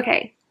 Wow,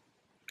 okay.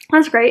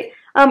 That's great.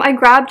 I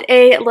grabbed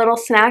a little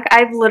snack.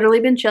 I've literally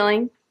been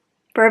chilling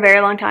for a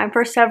very long time,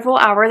 for several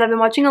hours. I've been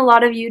watching a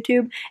lot of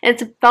YouTube and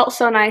it's felt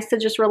so nice to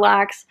just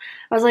relax.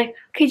 I was like,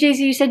 okay, JC,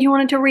 you said you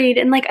wanted to read.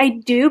 And like I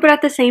do, but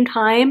at the same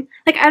time,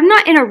 like I'm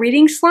not in a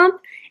reading slump.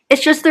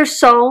 It's just there's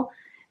so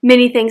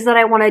many things that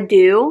I want to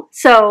do.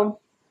 So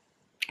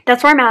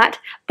that's where I'm at.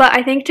 But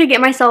I think to get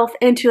myself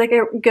into like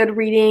a good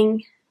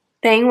reading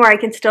thing where I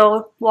can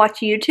still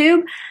watch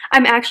YouTube,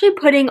 I'm actually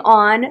putting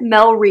on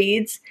Mel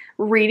Reed's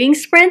reading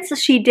sprints.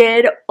 She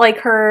did like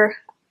her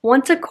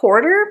once a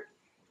quarter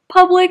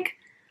public,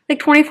 like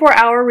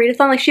 24-hour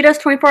readathon. Like she does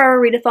 24-hour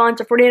readathons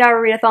or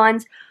 48-hour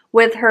readathons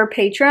with her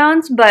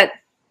Patreons, but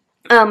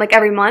like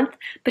every month.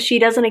 But she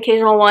does an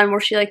occasional one where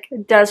she like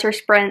does her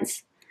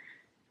sprints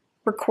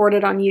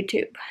recorded on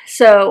YouTube.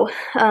 So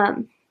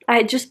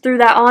I just threw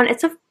that on.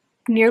 It's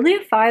nearly a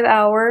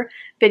 5-hour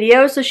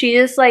video. So she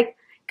just like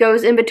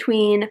goes in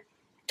between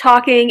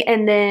talking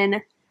and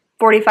then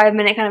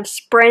 45-minute kind of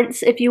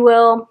sprints, if you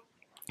will.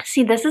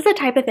 See, this is the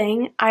type of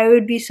thing I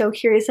would be so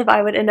curious if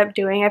I would end up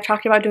doing. I've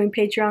talked about doing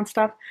Patreon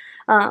stuff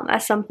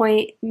at some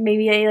point.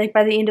 Maybe like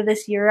by the end of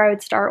this year I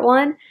would start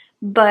one.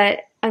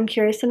 But I'm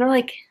curious to know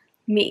like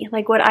me.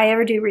 Like would I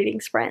ever do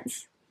reading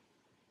sprints?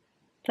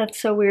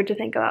 That's so weird to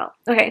think about.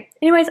 Okay,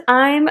 anyways,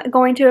 I'm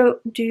going to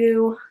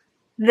do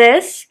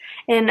this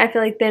and I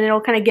feel like then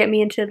it'll kind of get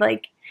me into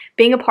like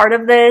being a part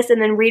of this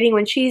and then reading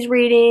when she's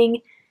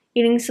reading,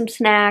 eating some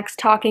snacks,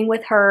 talking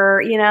with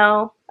her, you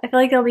know. I feel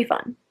like it'll be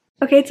fun.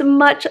 Okay, it's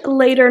much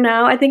later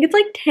now. I think it's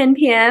like 10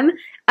 p.m.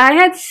 I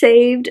had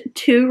saved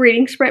 2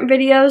 reading sprint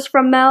videos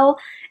from Mel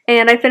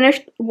and I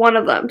finished one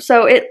of them.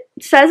 So it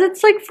says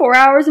it's like 4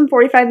 hours and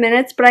 45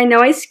 minutes, but I know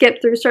I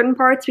skipped through certain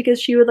parts because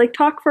she would like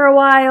talk for a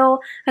while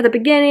at the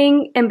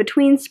beginning and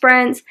between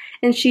sprints,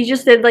 and she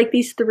just did like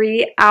these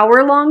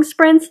 3-hour-long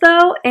sprints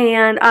though,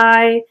 and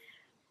I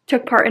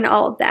took part in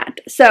all of that.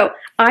 So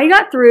I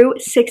got through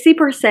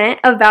 60%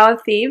 of Vow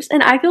of Thieves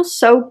and I feel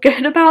so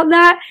good about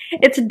that.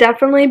 It's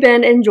definitely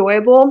been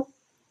enjoyable.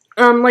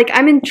 Like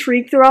I'm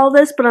intrigued through all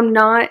this, but I'm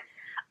not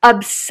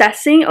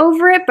obsessing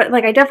over it, but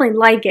like I definitely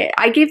like it.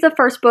 I gave the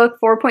first book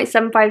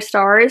 4.75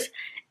 stars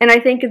and I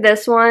think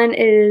this one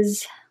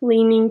is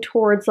leaning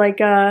towards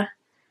like a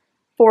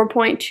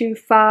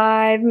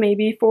 4.25,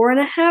 maybe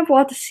 4.5. We'll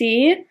have to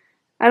see.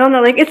 I don't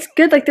know, like it's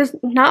good. Like there's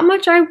not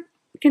much I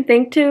can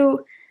think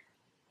to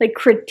like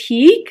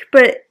critique,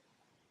 but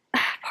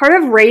part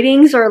of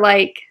ratings are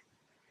like,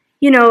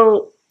 you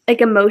know, like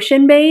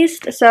emotion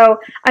based. So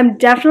I'm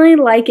definitely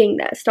liking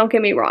this, don't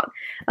get me wrong.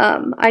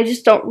 I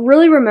just don't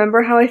really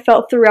remember how I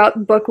felt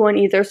throughout book 1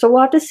 either, so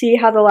we'll have to see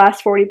how the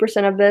last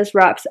 40% of this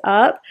wraps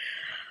up.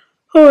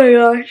 Oh my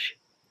gosh.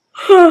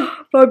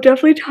 But I'm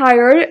definitely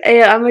tired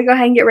and I'm gonna go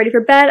ahead and get ready for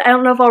bed. I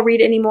don't know if I'll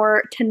read any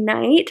more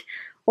tonight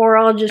or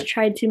I'll just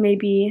try to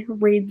maybe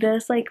read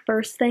this like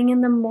first thing in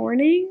the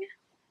morning.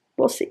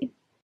 We'll see.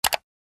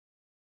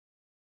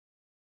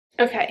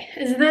 Okay,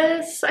 is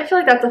this, I feel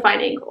like that's a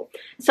fine angle.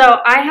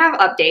 So I have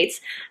updates.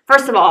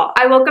 First of all,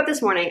 I woke up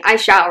this morning, I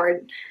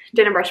showered,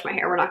 didn't brush my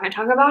hair, we're not going to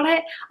talk about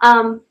it.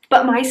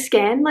 But my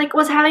skin like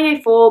was having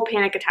a full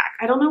panic attack.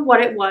 I don't know what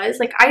it was.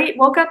 Like I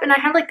woke up and I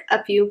had like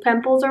a few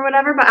pimples or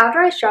whatever, but after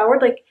I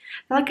showered, like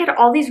I felt like I had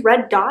all these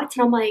red dots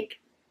and I'm like,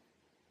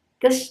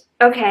 this,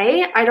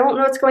 okay, I don't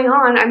know what's going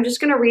on. I'm just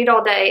going to read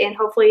all day and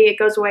hopefully it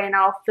goes away and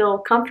I'll feel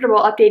comfortable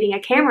updating a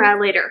camera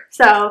later.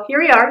 So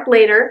here we are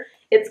later.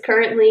 It's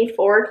currently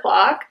 4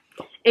 o'clock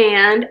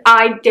and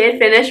I did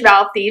finish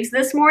Vow of Thieves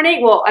this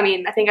morning. Well, I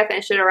mean, I think I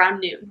finished it around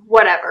noon,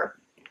 whatever.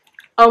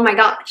 Oh my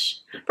gosh.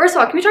 First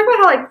of all, can we talk about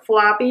how like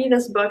floppy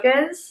this book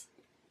is?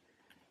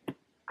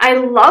 I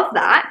love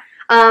that.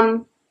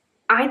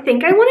 I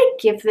think I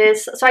want to give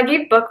this, so I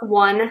gave book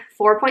 1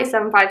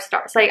 4.75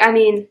 stars. Like, I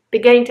mean,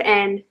 beginning to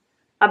end,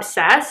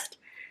 obsessed.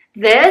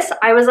 This,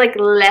 I was like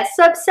less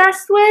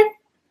obsessed with,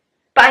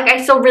 but like,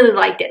 I still really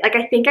liked it. Like,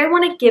 I think I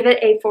want to give it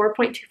a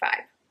 4.25.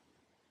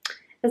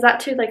 Is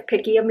that too like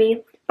picky of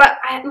me? But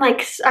I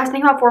was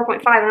thinking about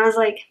 4.5, and I was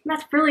like,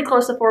 that's really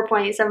close to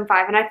 4.75,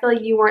 and I feel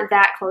like you weren't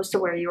that close to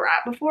where you were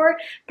at before,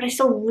 but I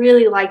still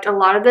really liked a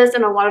lot of this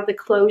and a lot of the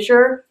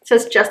closure, so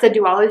it's just a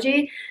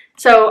duology.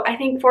 So I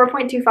think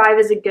 4.25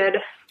 is a good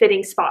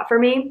fitting spot for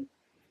me.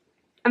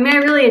 I mean, I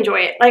really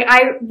enjoy it. Like,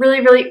 I really,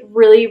 really,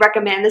 really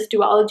recommend this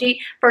duology.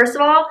 First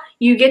of all,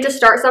 you get to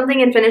start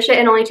something and finish it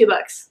in only 2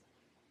 books.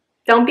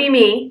 Don't be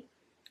me.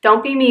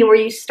 Don't be me where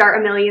you start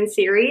a million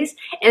series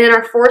and then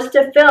are forced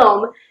to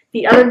film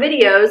the other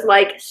videos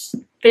like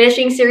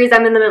finishing series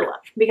I'm in the middle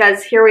of,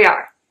 because here we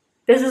are.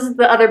 This is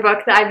the other book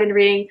that I've been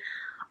reading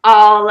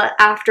all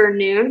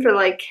afternoon for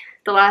like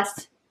the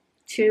last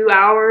 2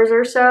 hours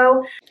or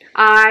so.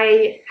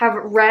 I have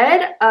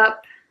read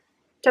up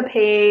to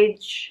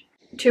page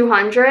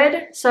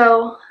 200,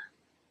 so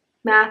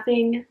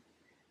mathing,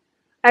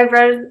 I've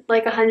read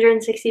like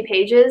 160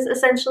 pages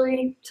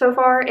essentially so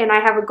far, and I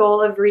have a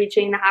goal of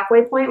reaching the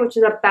halfway point, which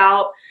is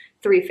about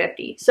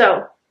 350.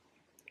 So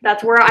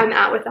that's where I'm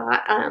at with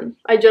that.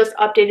 I just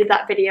updated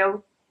that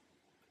video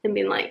and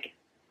been like,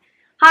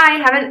 hi,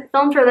 haven't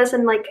filmed for this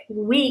in like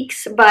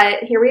weeks,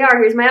 but here we are,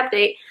 here's my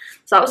update.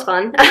 So that was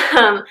fun.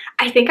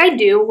 I think I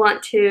do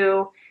want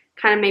to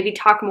kind of maybe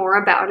talk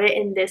more about it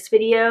in this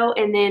video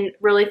and then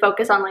really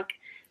focus on like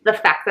the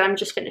fact that I'm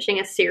just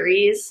finishing a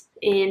series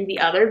in the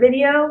other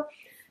video.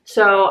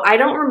 So I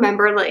don't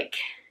remember like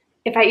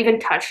if I even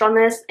touched on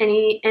this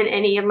in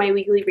any of my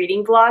weekly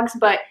reading vlogs,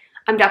 but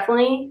I'm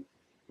definitely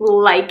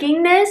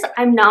liking this.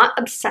 I'm not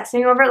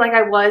obsessing over it like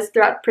I was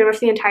throughout pretty much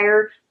the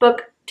entire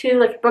book 2.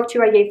 Like book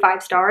 2 I gave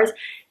 5 stars.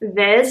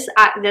 This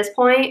at this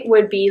point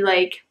would be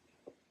like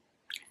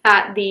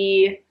at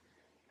the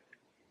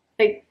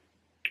like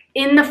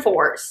in the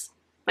 4s,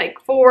 like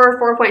 4,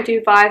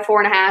 4.25,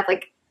 4.5,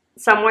 like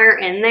somewhere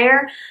in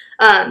there.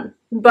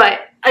 But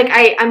like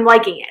I'm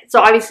liking it.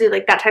 So obviously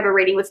like that type of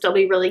rating would still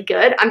be really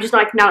good. I'm just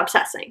like not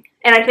obsessing.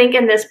 And I think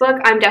in this book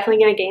I'm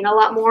definitely going to gain a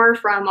lot more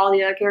from all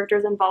the other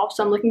characters involved.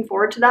 So I'm looking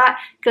forward to that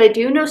because I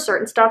do know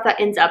certain stuff that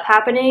ends up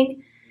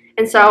happening.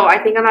 And so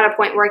I think I'm at a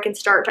point where I can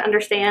start to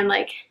understand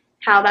like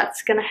how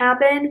that's going to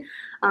happen.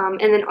 And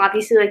then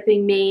obviously like the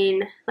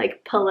main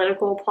like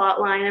political plot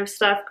line of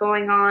stuff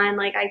going on,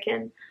 like I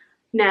can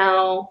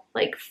now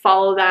like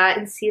follow that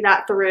and see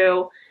that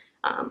through.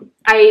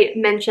 I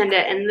mentioned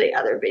it in the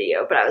other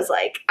video, but I was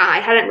like,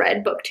 I hadn't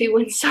read book 2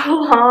 in so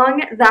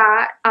long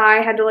that I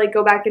had to like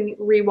go back and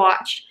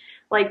rewatch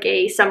like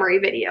a summary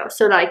video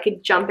so that I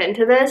could jump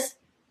into this.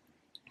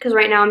 Because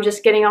right now I'm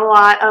just getting a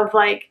lot of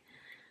like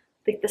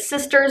the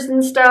sisters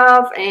and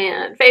stuff,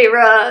 and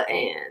Feyre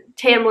and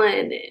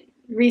Tamlin and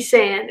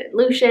Rhysand and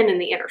Lucien and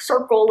the Inner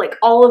Circle, like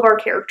all of our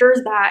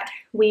characters that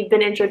we've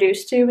been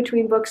introduced to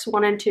between books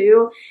 1 and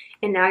 2,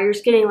 and now you're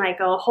just getting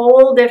like a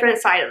whole different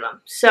side of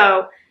them.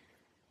 So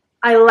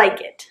I like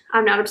it.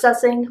 I'm not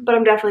obsessing, but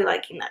I'm definitely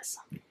liking this.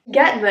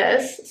 Get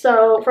this.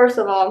 So first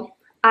of all,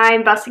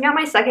 I'm busting out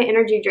my second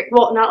energy drink.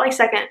 Well, not like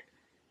second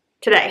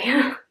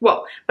today.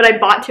 Whoa. But I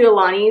bought 2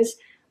 Alani's,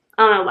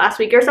 I don't know, last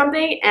week or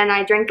something, and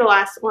I drank the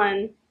last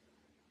one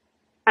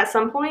at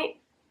some point,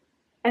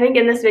 I think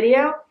in this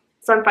video.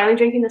 So I'm finally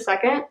drinking the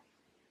second.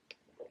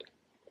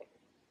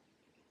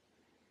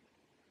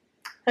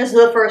 This is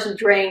the first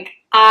drink.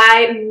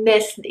 I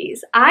miss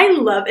these. I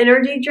love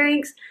energy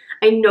drinks.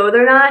 I know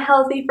they're not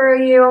healthy for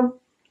you.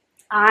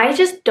 I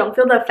just don't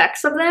feel the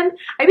effects of them.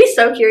 I'd be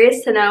so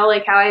curious to know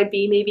like how I'd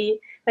be maybe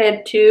if I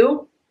had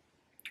 2.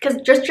 Because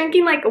just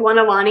drinking like 1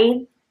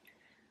 Alani,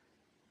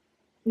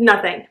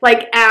 nothing.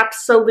 Like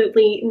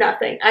absolutely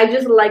nothing. I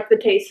just like the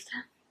taste.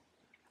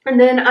 And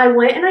then I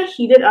went and I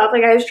heated up.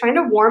 Like I was trying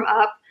to warm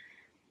up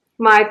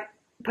my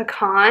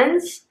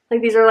pecans.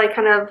 Like these are like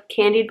kind of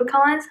candied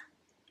pecans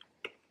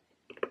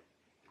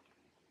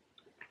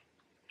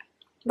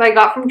that I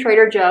got from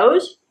Trader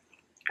Joe's.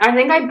 I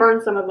think I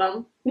burned some of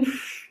them.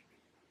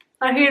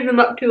 I heated them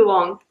up too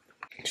long.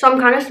 So I'm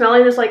kind of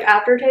smelling this like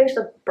aftertaste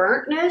of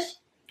burntness.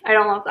 I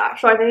don't love that.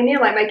 So I think I need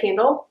to light my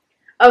candle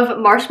of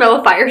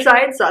Marshmallow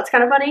Fireside. So that's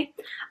kind of funny.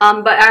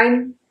 But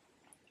I'm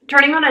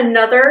turning on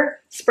another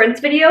sprints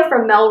video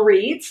from Mel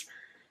Reed's.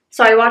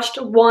 So I watched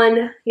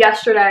one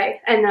yesterday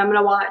and I'm going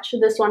to watch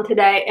this one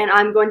today. And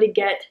I'm going to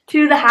get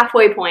to the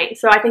halfway point.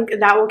 So I think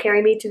that will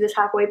carry me to this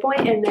halfway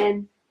point, and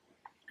then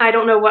I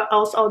don't know what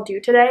else I'll do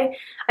today.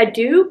 I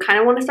do kind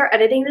of want to start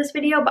editing this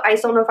video, but I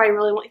just don't know if I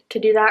really want to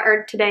do that,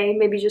 or today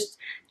maybe just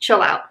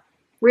chill out.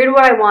 Read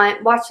what I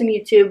want, watch some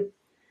YouTube,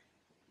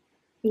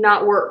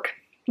 not work.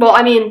 Well,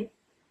 I mean,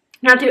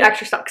 not do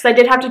extra stuff, because I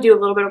did have to do a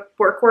little bit of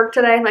work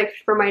today, like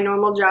for my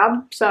normal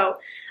job. So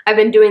I've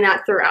been doing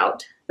that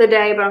throughout the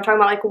day, but I'm talking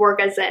about like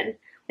work as in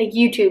like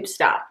YouTube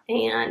stuff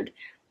and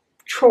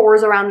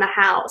chores around the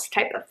house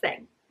type of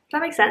thing. Does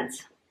that make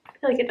sense? I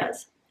feel like it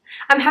does.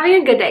 I'm having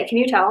a good day, can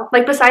you tell?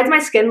 Like besides my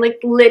skin like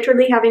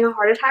literally having a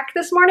heart attack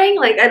this morning,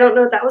 like I don't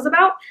know what that was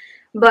about,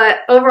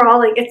 but overall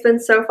like it's been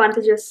so fun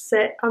to just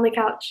sit on the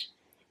couch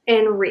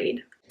and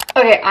read.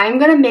 Okay, I'm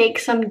gonna make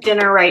some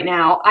dinner right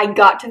now. I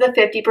got to the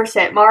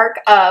 50% mark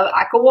of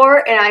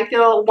ACOWAR and I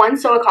feel, one,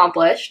 so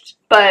accomplished,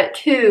 but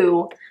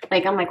two,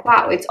 like, I'm like,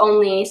 wow, it's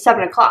only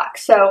 7 o'clock.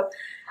 So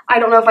I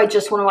don't know if I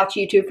just want to watch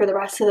YouTube for the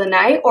rest of the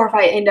night or if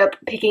I end up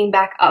picking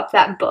back up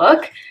that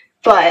book.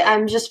 But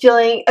I'm just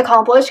feeling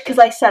accomplished because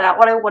I set out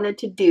what I wanted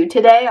to do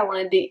today. I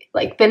wanted to,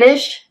 like,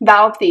 finish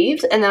Vow of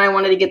Thieves, and then I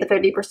wanted to get the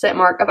 50%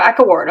 mark of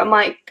ACOWAR. I'm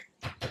like,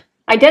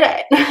 I did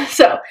it.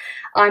 So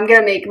I'm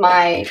gonna make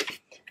my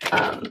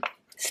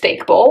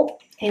steak bowl,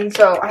 and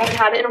so I haven't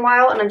had it in a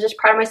while, and I'm just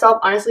proud of myself,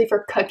 honestly,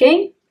 for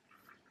cooking,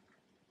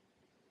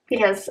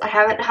 because I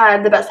haven't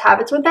had the best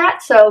habits with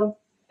that. So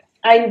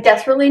I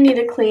desperately need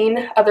to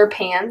clean other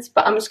pans,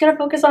 but I'm just gonna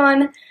focus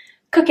on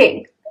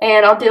cooking,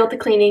 and I'll deal with the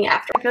cleaning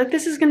after. I feel like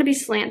this is gonna be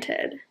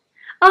slanted.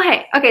 Oh,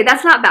 hey, okay,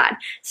 that's not bad.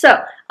 So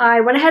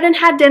I went ahead and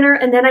had dinner,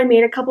 and then I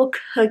made a couple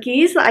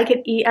cookies that I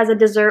could eat as a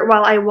dessert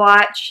while I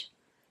watch.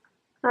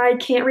 I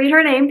can't read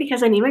her name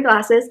because I need my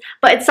glasses,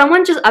 but it's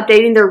someone just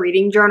updating their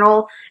reading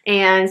journal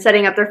and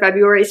setting up their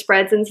February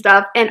spreads and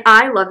stuff, and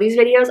I love these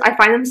videos. I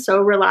find them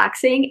so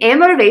relaxing and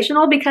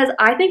motivational because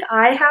I think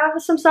I have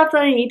some stuff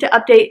that I need to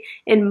update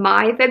in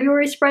my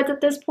February spreads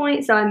at this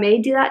point, so I may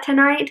do that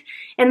tonight.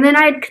 And then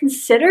I had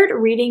considered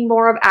reading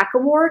more of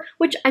ACOWAR,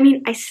 which, I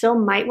mean, I still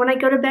might when I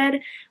go to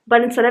bed,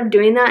 but instead of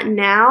doing that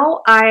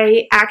now,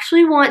 I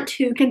actually want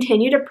to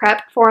continue to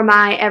prep for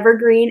my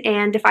Evergreen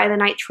and Defy the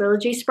Night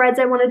trilogy spreads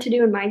I wanted to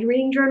do in my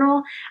reading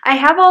journal. I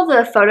have all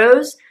the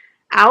photos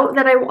out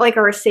that I like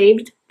are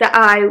saved that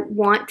I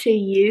want to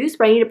use,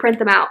 but I need to print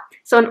them out.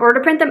 So in order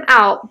to print them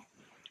out,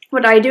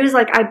 what I do is,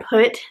 like, I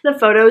put the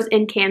photos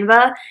in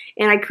Canva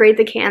and I create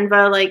the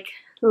Canva, like,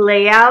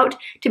 layout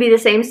to be the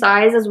same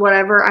size as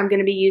whatever I'm going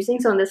to be using.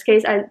 So in this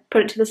case, I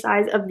put it to the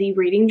size of the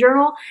reading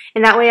journal,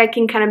 and that way I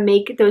can kind of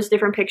make those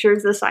different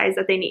pictures the size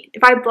that they need.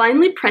 If I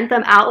blindly print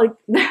them out, like,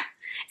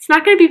 it's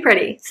not going to be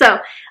pretty. So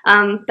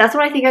that's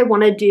what I think I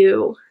want to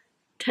do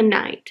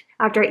tonight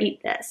after I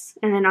eat this,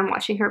 and then I'm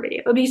watching her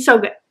video. It'll be so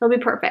good. It'll be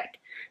perfect.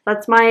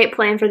 That's my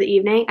plan for the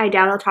evening. I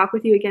doubt I'll talk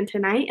with you again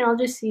tonight, and I'll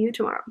just see you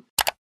tomorrow.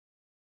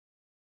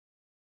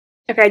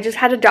 Okay, I just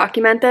had to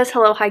document this.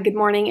 Hello, hi, good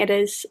morning. It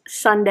is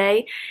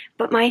Sunday,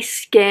 but my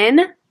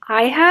skin,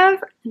 I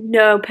have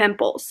no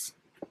pimples.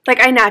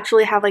 Like, I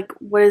naturally have, like,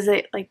 what is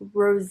it? Like,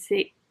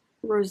 rosacea?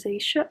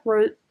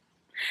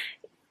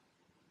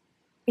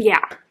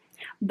 Yeah,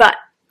 but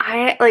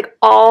I, like,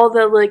 all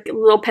the, like,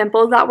 little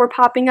pimples that were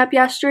popping up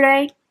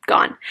yesterday,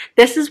 gone.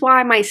 This is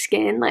why my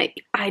skin,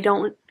 like, I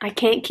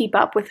can't keep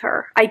up with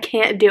her. I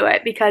can't do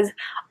it because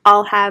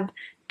I'll have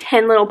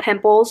 10 little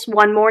pimples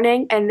one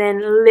morning and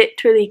then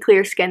literally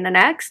clear skin the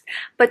next.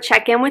 But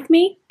check in with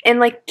me in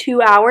like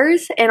 2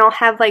 hours and I'll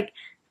have like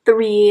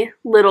 3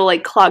 little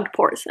like clogged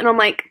pores. And I'm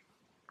like,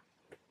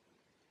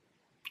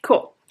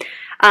 cool.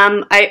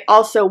 I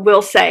also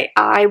will say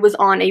I was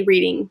on a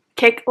reading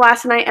kick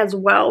last night as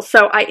well.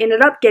 So I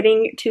ended up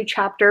getting to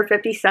chapter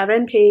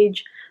 57,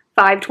 page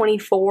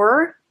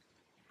 524.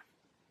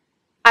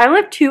 I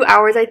only have 2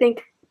 hours, I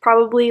think,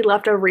 probably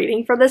left of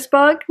reading for this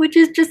book, which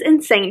is just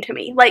insane to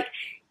me. Like,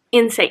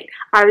 insane.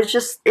 I was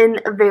just in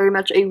very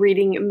much a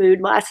reading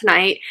mood last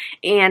night,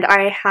 and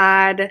I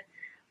had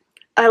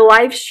a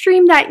live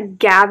stream that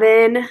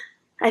Gavin,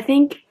 I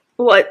think,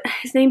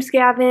 his name's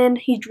Gavin,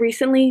 he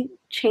recently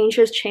changed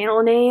his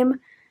channel name.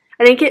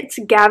 I think it's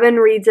Gavin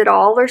Reads It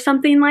All or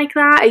something like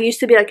that. I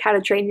used to be like How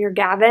to Train Your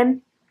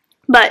Gavin,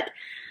 but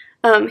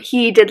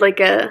he did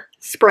like a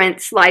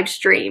sprints live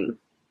stream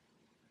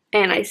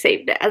and I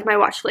saved it as my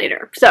watch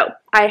later. So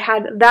I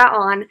had that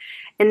on,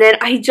 and then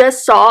I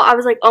just saw, I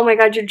was like, oh my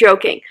god, you're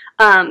joking,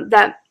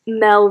 that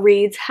Mel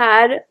Reeds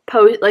had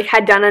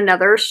done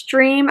another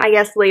stream, I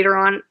guess later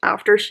on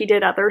after she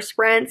did other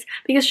sprints,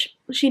 because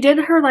she did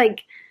her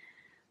like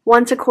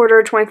once a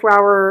quarter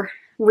 24-hour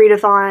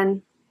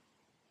readathon,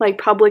 like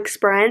public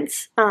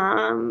sprints,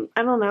 I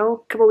don't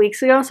know, a couple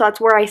weeks ago. So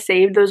that's where I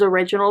saved those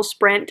original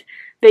sprint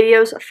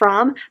videos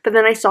from. But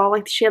then I saw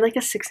like she had like a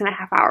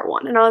 6.5-hour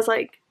one, and I was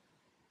like,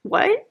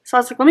 what? So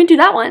I was like, let me do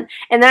that one.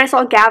 And then I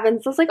saw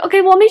Gavin's. I was like,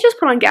 okay, well, let me just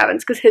put on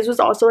Gavin's because his was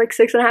also like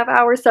 6.5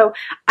 hours. So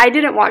I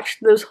didn't watch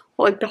those,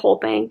 like, the whole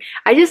thing.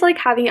 I just like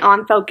having it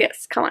on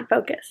focus. Come on,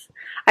 focus.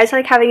 I just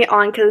like having it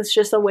on because it's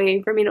just a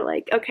way for me to,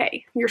 like,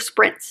 okay, your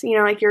sprints, you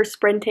know, like your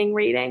sprinting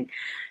reading.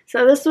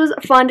 So this was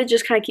fun to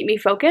just kind of keep me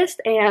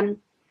focused, and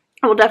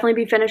I will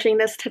definitely be finishing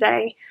this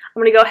today.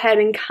 I'm going to go ahead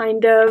and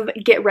kind of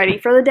get ready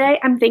for the day.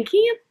 I'm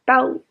thinking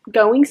about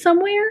going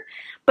somewhere,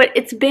 but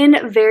it's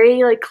been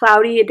very like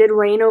cloudy. It did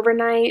rain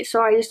overnight,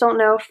 so I just don't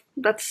know if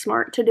that's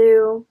smart to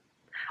do.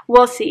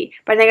 We'll see.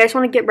 But I think I just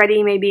want to get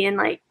ready maybe and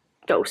like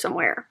go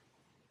somewhere,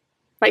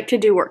 like to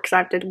do work, because I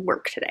have to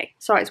work today.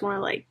 So I just want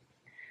to, like,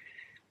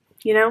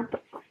 you know,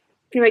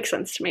 it makes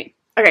sense to me.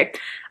 Okay,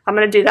 I'm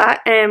going to do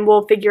that and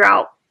we'll figure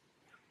out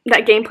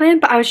that game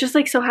plan. But I was just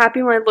like so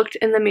happy when I looked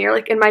in the mirror,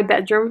 like in my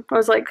bedroom. I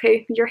was like,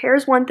 okay, your hair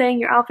is one thing,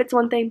 your outfit's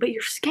one thing, but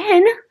your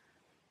skin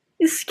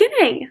is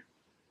skinning.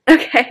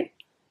 Okay.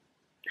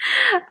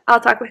 I'll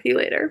talk with you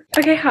later.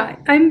 Okay, hi,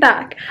 I'm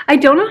back. I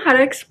don't know how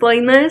to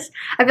explain this.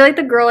 I feel like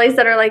the girlies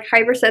that are like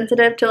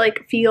hypersensitive to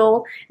like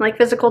feel and like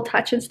physical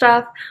touch and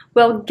stuff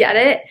will get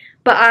it.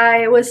 But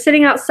I was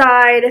sitting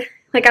outside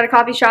like at a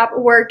coffee shop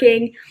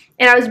working,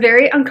 and I was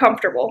very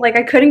uncomfortable. Like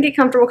I couldn't get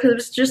comfortable because it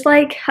was just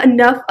like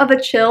enough of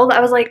a chill that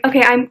I was like,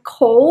 okay, I'm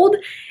cold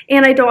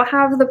and I don't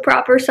have the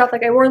proper stuff.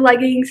 Like I wore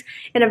leggings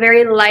and a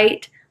very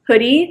light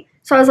hoodie.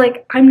 So I was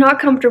like, I'm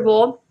not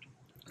comfortable.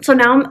 So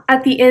now I'm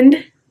at the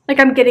end, like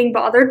I'm getting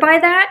bothered by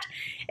that.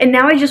 And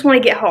now I just want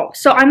to get home.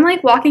 So I'm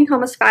like walking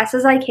home as fast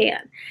as I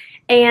can.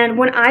 And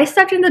when I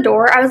stepped in the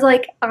door, I was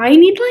like, I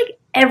need like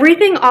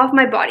everything off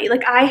my body.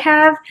 Like I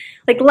have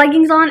like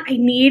leggings on, I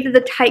need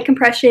the tight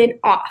compression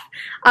off.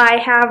 I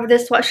have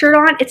this sweatshirt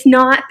on, it's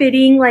not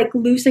fitting like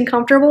loose and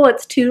comfortable,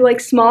 it's too like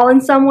small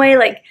in some way.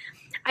 Like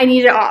I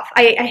need it off.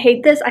 I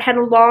hate this. I had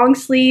a long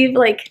sleeve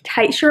like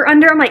tight shirt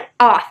under. I'm like,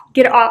 off,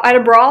 get it off. I had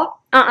a bra,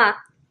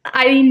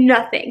 I need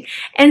nothing.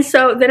 And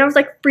so then I was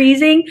like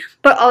freezing,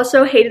 but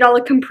also hated all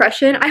the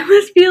compression I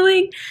was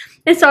feeling.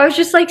 And so I was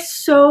just like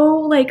so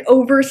like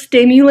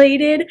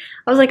overstimulated.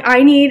 I was like,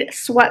 I need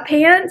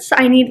sweatpants,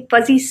 I need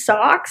fuzzy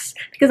socks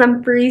because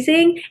I'm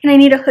freezing, and I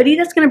need a hoodie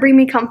that's gonna bring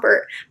me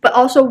comfort, but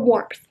also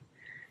warmth.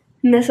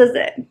 And this is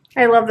it.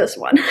 I love this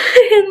one.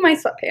 And my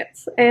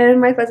sweatpants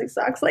and my fuzzy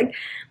socks. Like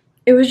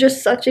it was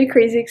just such a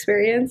crazy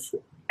experience.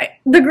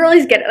 The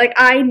girlies get it. Like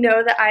I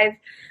know that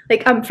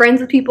I'm friends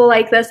with people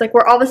like this, like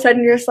where all of a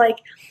sudden you're just like,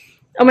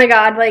 oh my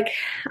god, like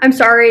I'm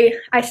sorry,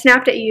 I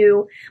snapped at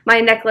you, my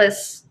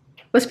necklace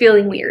was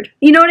feeling weird.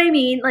 You know what I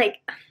mean? Like,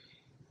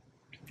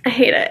 I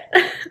hate it.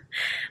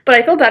 But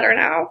I feel better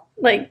now.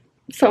 Like,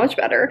 so much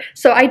better.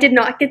 So I did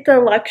not get the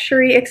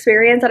luxury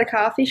experience at a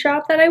coffee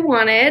shop that I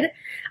wanted.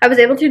 I was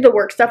able to do the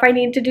work stuff I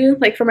need to do,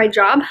 like for my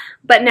job.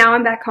 But now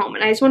I'm back home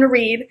and I just want to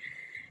read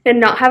and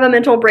not have a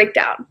mental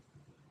breakdown.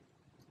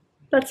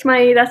 That's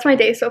my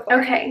day so far.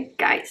 Okay,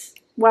 guys.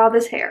 Wow,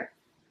 this hair.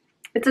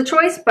 It's a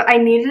choice, but I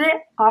needed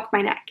it off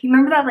my neck. You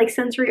remember that like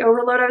sensory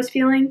overload I was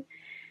feeling?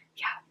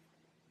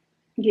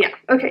 Yeah,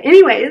 okay,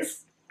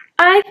 anyways,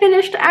 I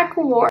finished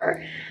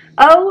ACOWAR.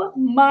 Oh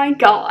my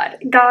god,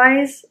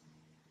 guys,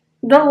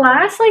 the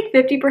last like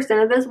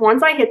 50% of this,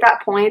 once I hit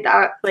that point,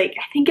 that like,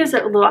 I think it was a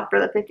little after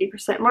the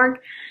 50%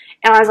 mark,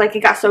 and I was like,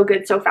 it got so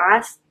good so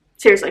fast.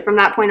 Seriously, from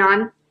that point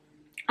on,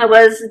 I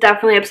was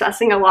definitely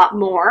obsessing a lot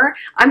more.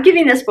 I'm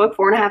giving this book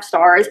 4.5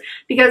 stars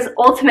because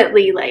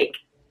ultimately, like,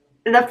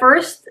 the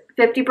first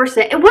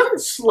 50%, it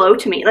wasn't slow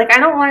to me. Like, I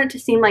don't want it to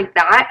seem like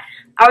that.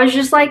 I was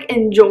just like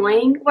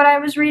enjoying what I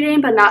was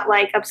reading, but not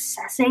like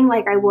obsessing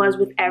like I was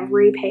with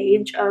every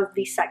page of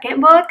the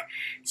second book.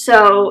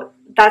 So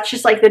that's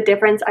just like the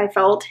difference I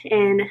felt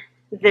in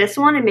this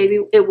one, and maybe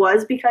it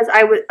was because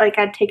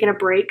I'd taken a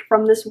break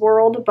from this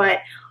world, but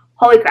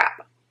holy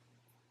crap.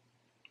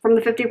 From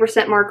the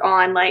 50% mark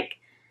on, like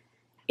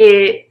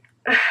it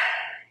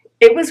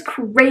was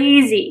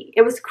crazy.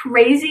 It was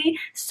crazy.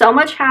 So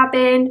much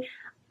happened.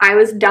 I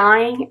was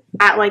dying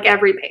at like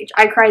every page.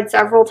 I cried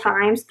several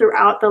times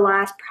throughout the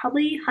last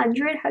probably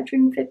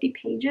 150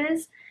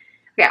 pages.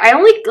 Okay, I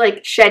only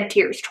like shed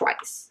tears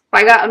twice.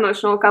 I got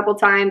emotional a couple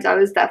times. I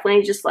was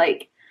definitely just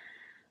like,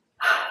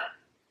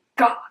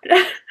 God.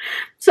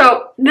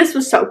 So this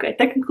was so good.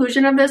 The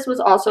conclusion of this was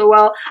also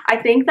well. I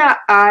think that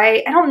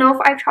I don't know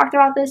if I've talked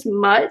about this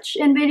much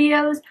in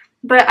videos,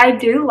 but I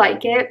do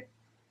like it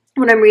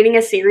when I'm reading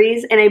a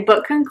series and a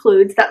book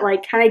concludes that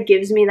like kind of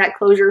gives me that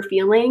closure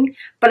feeling,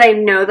 but I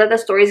know that the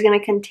story is going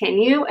to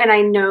continue, and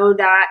I know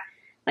that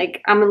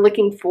like I'm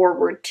looking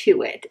forward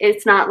to it.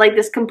 It's not like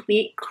this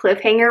complete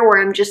cliffhanger where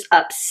I'm just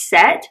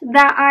upset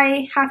that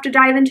I have to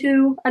dive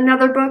into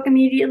another book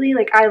immediately.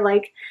 Like I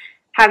like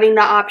having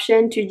the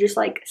option to just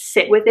like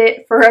sit with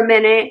it for a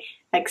minute,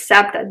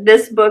 accept that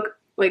this book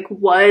like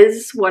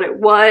was what it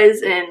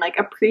was, and like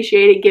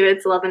appreciate it, give it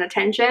its love and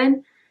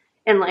attention,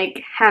 and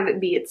like have it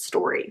be its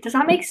story. Does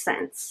that make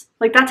sense?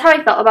 Like that's how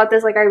I felt about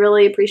this. Like I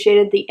really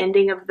appreciated the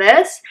ending of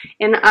this,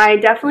 and I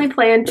definitely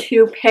plan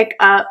to pick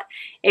up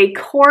A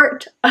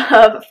Court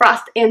of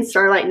Frost and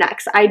Starlight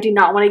next. I do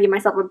not want to give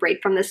myself a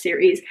break from this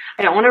series.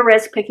 I don't want to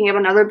risk picking up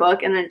another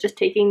book and then just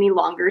taking me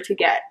longer to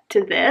get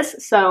to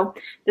this. So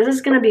this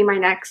is going to be my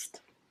next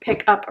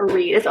pick up a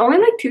read. It's only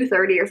like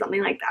 2:30 or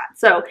something like that.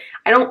 So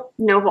I don't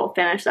know if I'll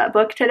finish that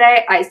book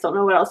today. I still don't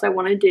know what else I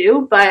want to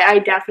do, but I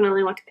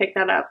definitely want to pick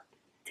that up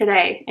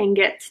today and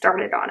get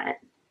started on it.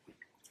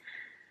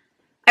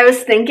 I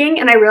was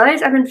thinking, and I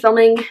realized I've been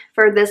filming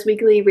for this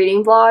weekly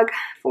reading vlog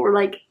for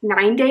like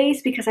 9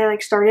 days because I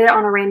like started it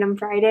on a random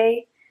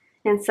Friday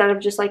instead of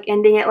just like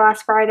ending it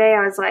last Friday.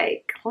 I was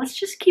like, let's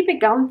just keep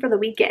it going for the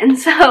weekend.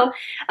 So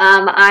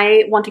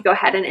I want to go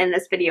ahead and end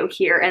this video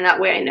here, and that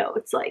way I know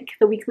it's like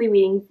the weekly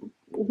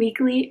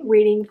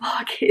reading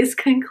vlog is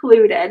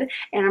concluded,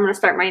 and I'm going to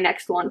start my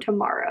next one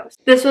tomorrow.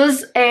 This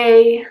was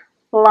a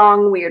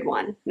long, weird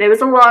one. It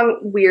was a long,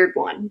 weird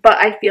one, but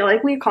I feel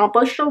like we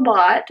accomplished a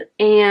lot,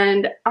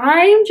 and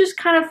I'm just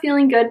kind of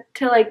feeling good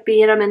to like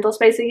be in a mental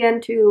space again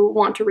to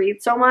want to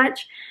read so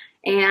much.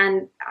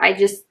 And I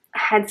just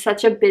had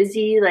such a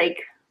busy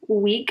like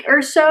week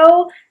or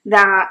so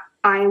that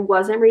I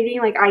wasn't reading.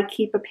 Like, I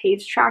keep a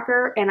page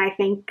tracker, and I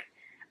think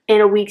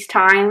in a week's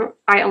time,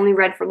 I only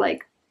read for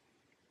like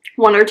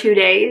 1 or 2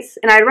 days.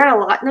 And I read a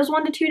lot in those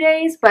 1 to 2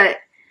 days, but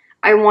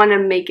I want to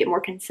make it more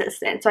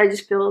consistent. So I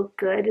just feel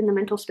good in the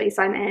mental space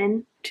I'm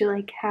in to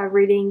like have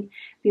reading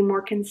be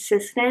more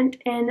consistent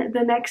in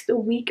the next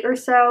week or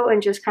so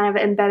and just kind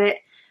of embed it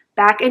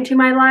back into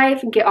my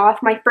life and get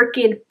off my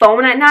freaking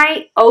phone at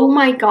night. Oh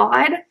my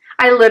God.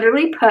 I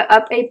literally put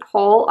up a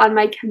poll on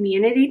my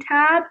community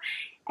tab.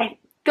 And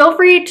feel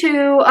free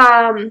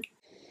to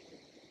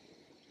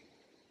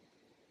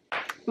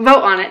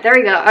vote on it. There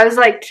we go. I was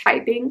like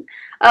typing.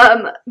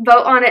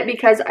 Vote on it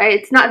because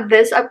it's not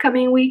this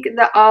upcoming week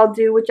that I'll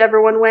do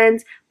whichever one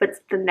wins, but it's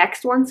the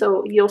next one,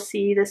 so you'll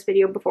see this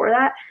video before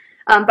that.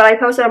 But I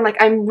posted, I'm like,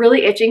 I'm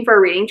really itching for a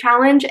reading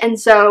challenge, and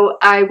so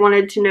I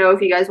wanted to know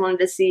if you guys wanted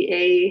to see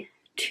a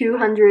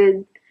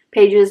 200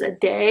 pages a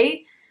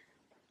day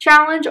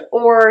challenge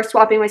or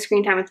swapping my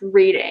screen time with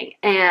reading.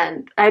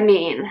 And I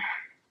mean,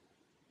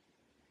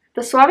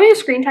 the swapping of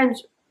screen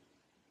times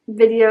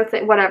video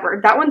thing,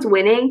 whatever, that one's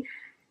winning.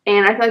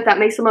 And I feel like that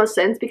makes the most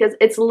sense because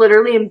it's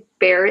literally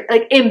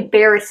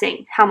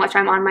embarrassing how much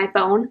I'm on my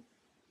phone.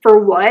 For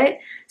what?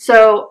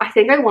 So I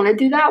think I want to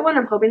do that one.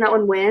 I'm hoping that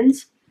one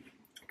wins,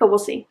 but we'll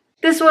see.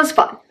 This was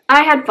fun.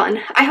 I had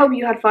fun. I hope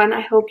you had fun. I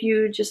hope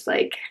you just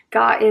like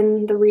got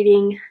in the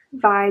reading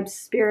vibes,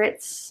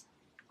 spirits,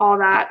 all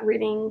that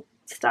reading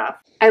stuff.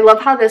 I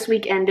love how this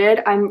week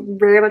ended. I'm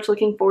very much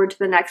looking forward to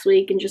the next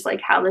week and just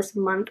like how this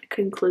month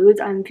concludes.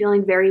 I'm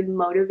feeling very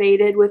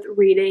motivated with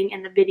reading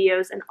and the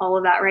videos and all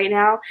of that right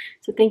now.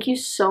 So thank you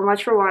so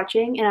much for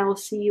watching, and I will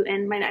see you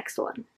in my next one.